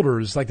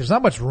shoulders, like there's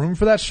not much room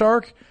for that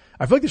shark.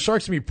 I feel like the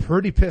shark's gonna be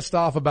pretty pissed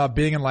off about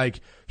being in like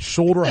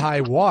shoulder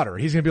high water.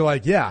 He's gonna be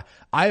like, yeah,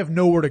 I have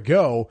nowhere to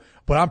go,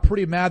 but I'm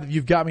pretty mad that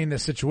you've got me in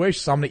this situation,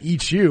 so I'm gonna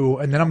eat you,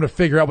 and then I'm gonna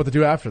figure out what to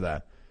do after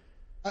that.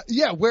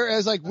 Yeah,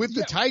 whereas like with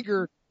the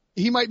tiger,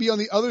 he might be on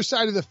the other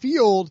side of the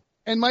field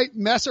and might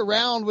mess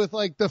around with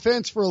like the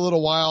fence for a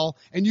little while,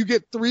 and you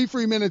get 3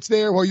 free minutes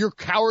there while you're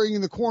cowering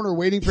in the corner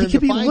waiting for him to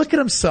find you. He could be looking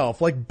at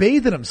himself, like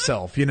bathing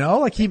himself, you know?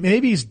 Like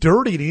maybe he's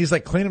dirty and he's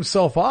like cleaning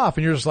himself off,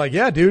 and you're just like,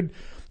 yeah, dude,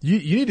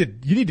 you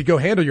need to go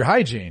handle your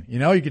hygiene, you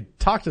know? You could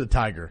talk to the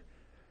tiger.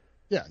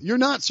 Yeah, you're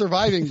not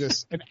surviving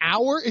this. An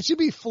hour? It should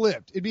be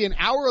flipped. It'd be an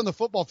hour on the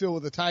football field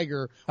with a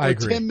tiger or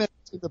 10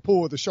 minutes in the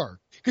pool with a shark.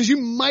 Because you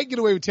might get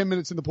away with 10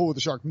 minutes in the pool with a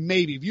shark.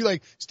 Maybe. If you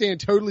like stand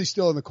totally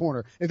still in the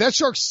corner. If that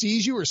shark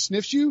sees you or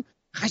sniffs you,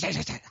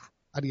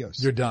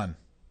 adios. You're done.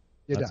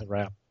 That's a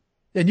wrap.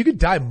 Yeah, and you could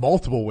die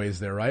multiple ways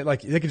there, right?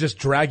 Like they could just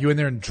drag you in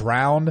there and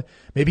drown.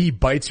 Maybe he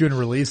bites you and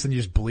release and you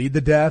just bleed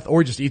to death,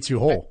 or he just eats you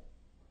whole.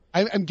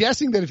 I'm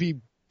guessing that if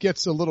he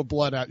gets a little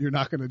blood out, you're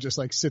not going to just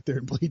like sit there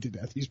and bleed to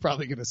death. He's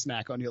probably going to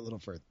snack on you a little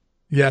further.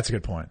 Yeah, that's a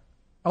good point.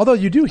 Although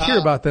you do hear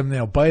about them,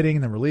 biting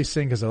and then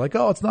releasing because they're like,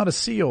 oh, it's not a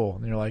seal.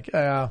 And you're like,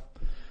 yeah,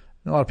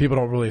 a lot of people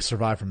don't really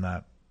survive from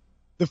that.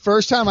 The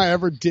first time I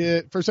ever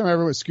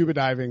went scuba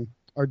diving,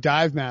 our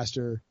dive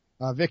master,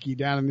 Vicky,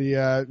 down in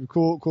the,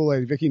 cool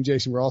lady, Vicky and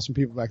Jason were awesome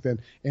people back then.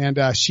 And,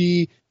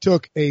 she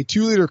took a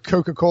 2-liter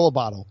Coca-Cola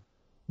bottle.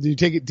 You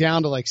take it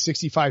down to like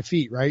 65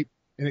 feet, right?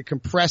 And it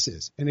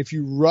compresses. And if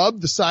you rub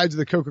the sides of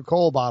the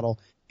Coca-Cola bottle,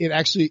 it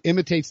actually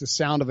imitates the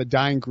sound of a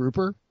dying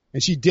grouper.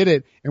 And she did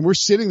it. And we're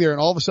sitting there and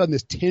all of a sudden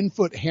this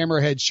 10-foot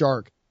hammerhead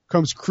shark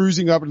comes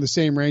cruising up into the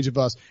same range of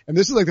us. And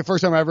this is like the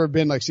first time I've ever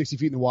been like 60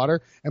 feet in the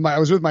water. And I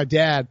was with my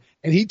dad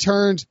and he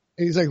turned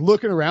and he's like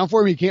looking around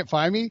for me. He can't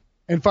find me.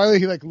 And finally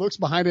he like looks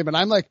behind him and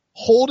I'm like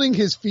holding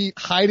his feet,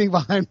 hiding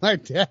behind my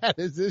dad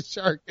as this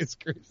shark is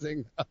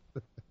cruising up.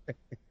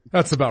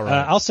 That's about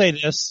right. I'll say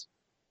this,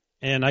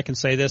 and I can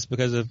say this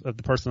because of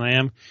the person I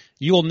am.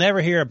 You will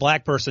never hear a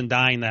black person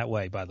dying that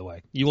way, by the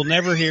way. You will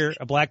never hear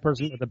a black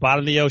person at the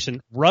bottom of the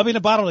ocean rubbing a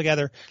bottle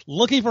together,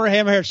 looking for a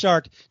hammerhead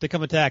shark to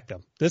come attack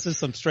them. This is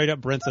some straight up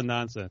Brinson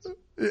nonsense.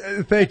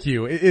 Thank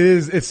you.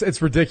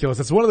 It's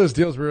ridiculous. It's one of those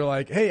deals where you're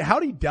like, hey,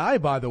 how'd he die,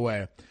 by the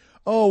way?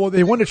 Oh, well,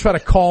 they wanted to try to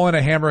call in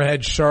a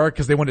hammerhead shark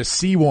because they wanted to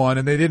see one,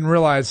 and they didn't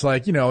realize,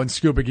 like, you know, in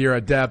scuba gear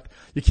at depth,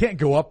 you can't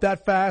go up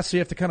that fast, so you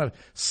have to kind of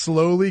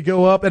slowly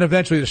go up, and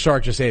eventually the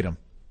shark just ate him.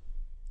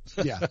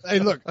 Yeah. Hey,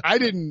 look, I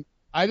didn't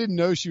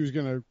know she was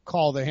going to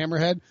call the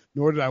hammerhead,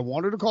 nor did I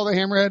want her to call the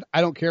hammerhead.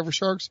 I don't care for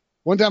sharks.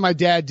 One time my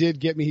dad did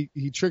get me,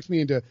 he tricked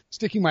me into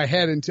sticking my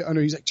head into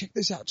under, he's like, check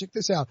this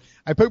out.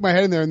 I poked my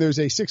head in there, and there's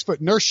a 6-foot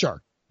nurse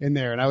shark in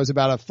there, and I was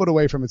about a foot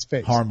away from its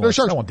face. Harmless.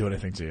 That won't do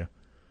anything to you.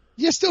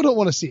 You still don't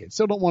want to see it.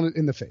 Still don't want it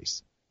in the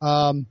face.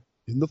 In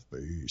the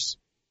face.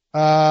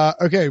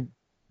 Okay.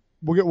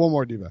 We'll get one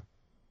more, Diva.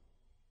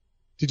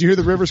 Did you hear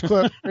the Rivers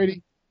clip,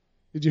 Brady?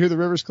 Did you hear the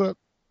Rivers clip?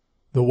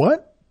 The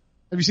what?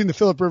 Have you seen the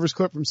Phillip Rivers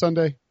clip from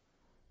Sunday?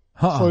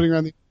 Floating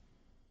around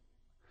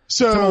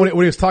So when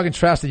he was talking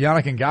trash to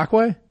Yannick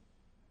Ngakoue?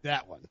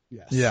 That one.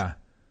 Yes. Yeah.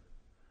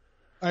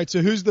 All right.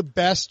 So who's the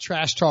best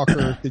trash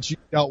talker that you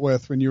dealt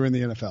with when you were in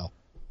the NFL?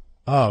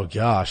 Oh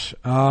gosh.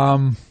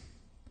 I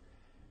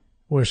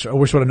wish I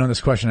would have known this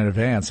question in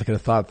advance. I could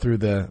have thought through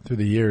the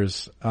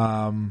years.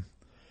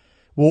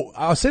 Well,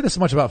 I'll say this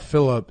much about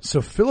Phillip.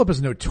 So Phillip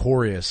is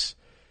notorious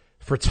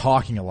for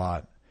talking a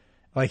lot.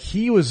 Like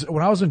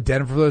when I was in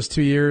Denver for those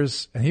 2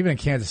 years, and even in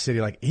Kansas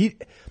City, like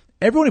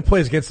everyone who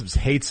plays against him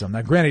hates him.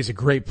 Now granted, he's a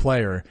great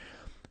player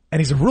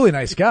and he's a really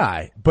nice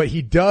guy, but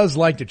he does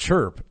like to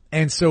chirp.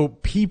 And so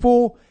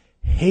people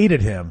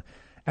hated him.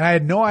 And I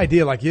had no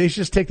idea, like, you should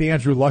just take the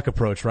Andrew Luck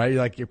approach,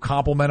 right? You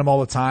compliment him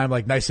all the time,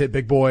 like, nice hit,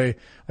 big boy,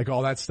 like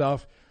all that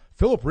stuff.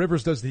 Phillip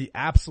Rivers does the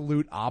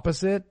absolute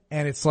opposite,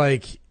 and it's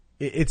like,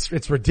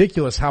 it's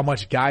ridiculous how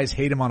much guys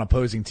hate him on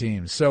opposing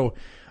teams. So,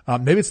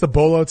 maybe it's the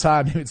bolo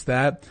tie, maybe it's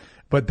that,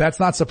 but that's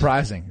not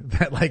surprising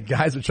that, like,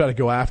 guys would try to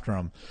go after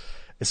him.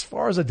 As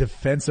far as a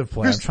defensive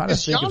player, I'm trying to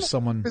think of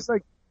someone. It's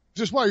like,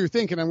 just while you're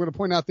thinking, I'm going to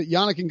point out that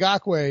Yannick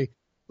Ngakoue,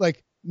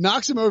 like,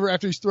 knocks him over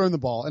after he's thrown the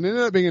ball, and it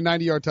ended up being a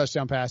 90-yard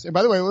touchdown pass. And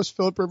by the way, it was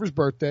Phillip Rivers'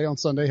 birthday on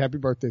Sunday. Happy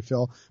birthday,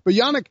 Phil. But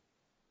Yannick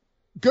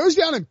goes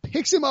down and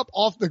picks him up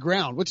off the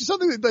ground, which is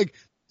something that, like,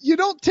 you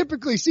don't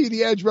typically see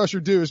the edge rusher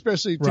do,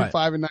 especially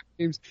 5 and 9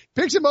 teams.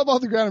 Picks him up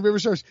off the ground and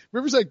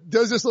Rivers like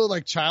does this little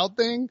like child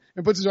thing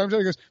and puts his arms out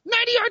and goes,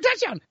 90-yard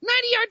touchdown,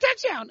 90-yard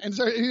touchdown. And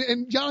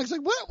Yannick's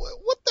like,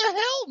 what the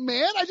hell,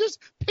 man? I just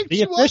picked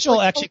you up. The official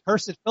actually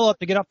cursed at Phillip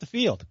to get off the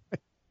field.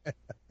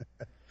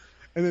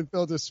 And then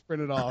Phil just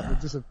sprinted off. It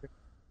just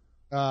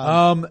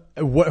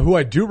who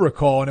I do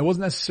recall, and it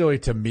wasn't necessarily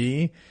to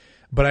me,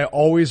 but I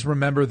always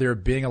remember there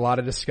being a lot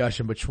of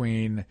discussion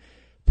between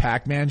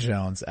Pac-Man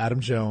Jones, Adam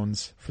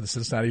Jones for the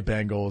Cincinnati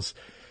Bengals,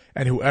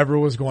 and whoever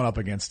was going up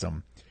against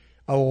him.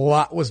 A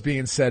lot was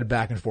being said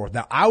back and forth.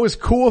 Now, I was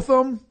cool with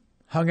him,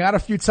 hung out a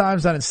few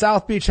times down in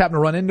South Beach, happened to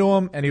run into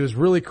him, and he was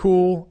really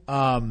cool.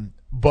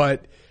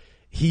 But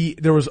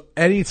there was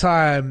any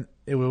time,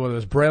 whether it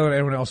was Braylon or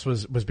anyone else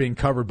was being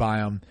covered by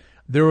him,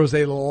 there was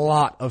a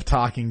lot of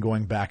talking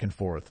going back and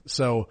forth.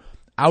 So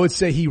I would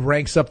say he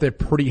ranks up there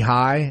pretty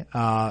high,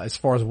 as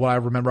far as what I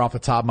remember off the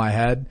top of my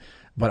head.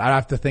 But I'd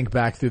have to think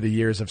back through the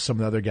years of some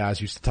of the other guys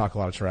who used to talk a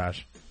lot of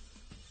trash.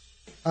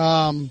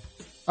 All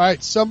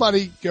right.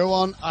 Somebody go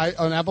on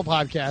Apple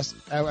Podcasts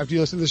after you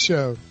listen to the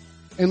show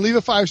and leave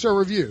a 5-star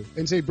review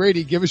and say,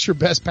 Brady, give us your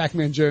best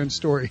Pac-Man Jones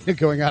story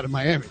going out of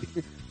Miami.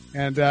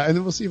 And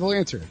then we'll see if we'll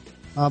answer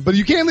it. But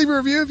you can leave a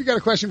review if you got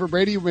a question for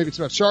Brady. Maybe it's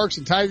about Sharks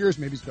and Tigers.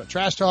 Maybe it's about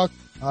trash talk.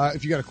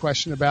 If you got a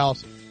question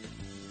about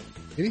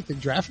anything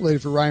draft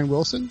related for Ryan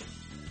Wilson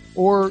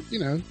or,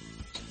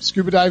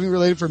 scuba diving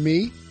related for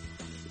me.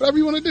 Whatever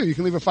you want to do, you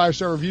can leave a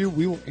 5-star review.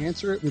 We will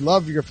answer it. We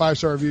love your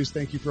 5-star reviews.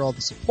 Thank you for all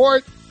the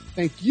support.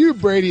 Thank you,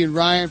 Brady and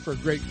Ryan, for a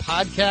great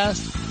podcast.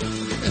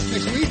 See you guys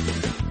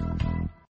next week.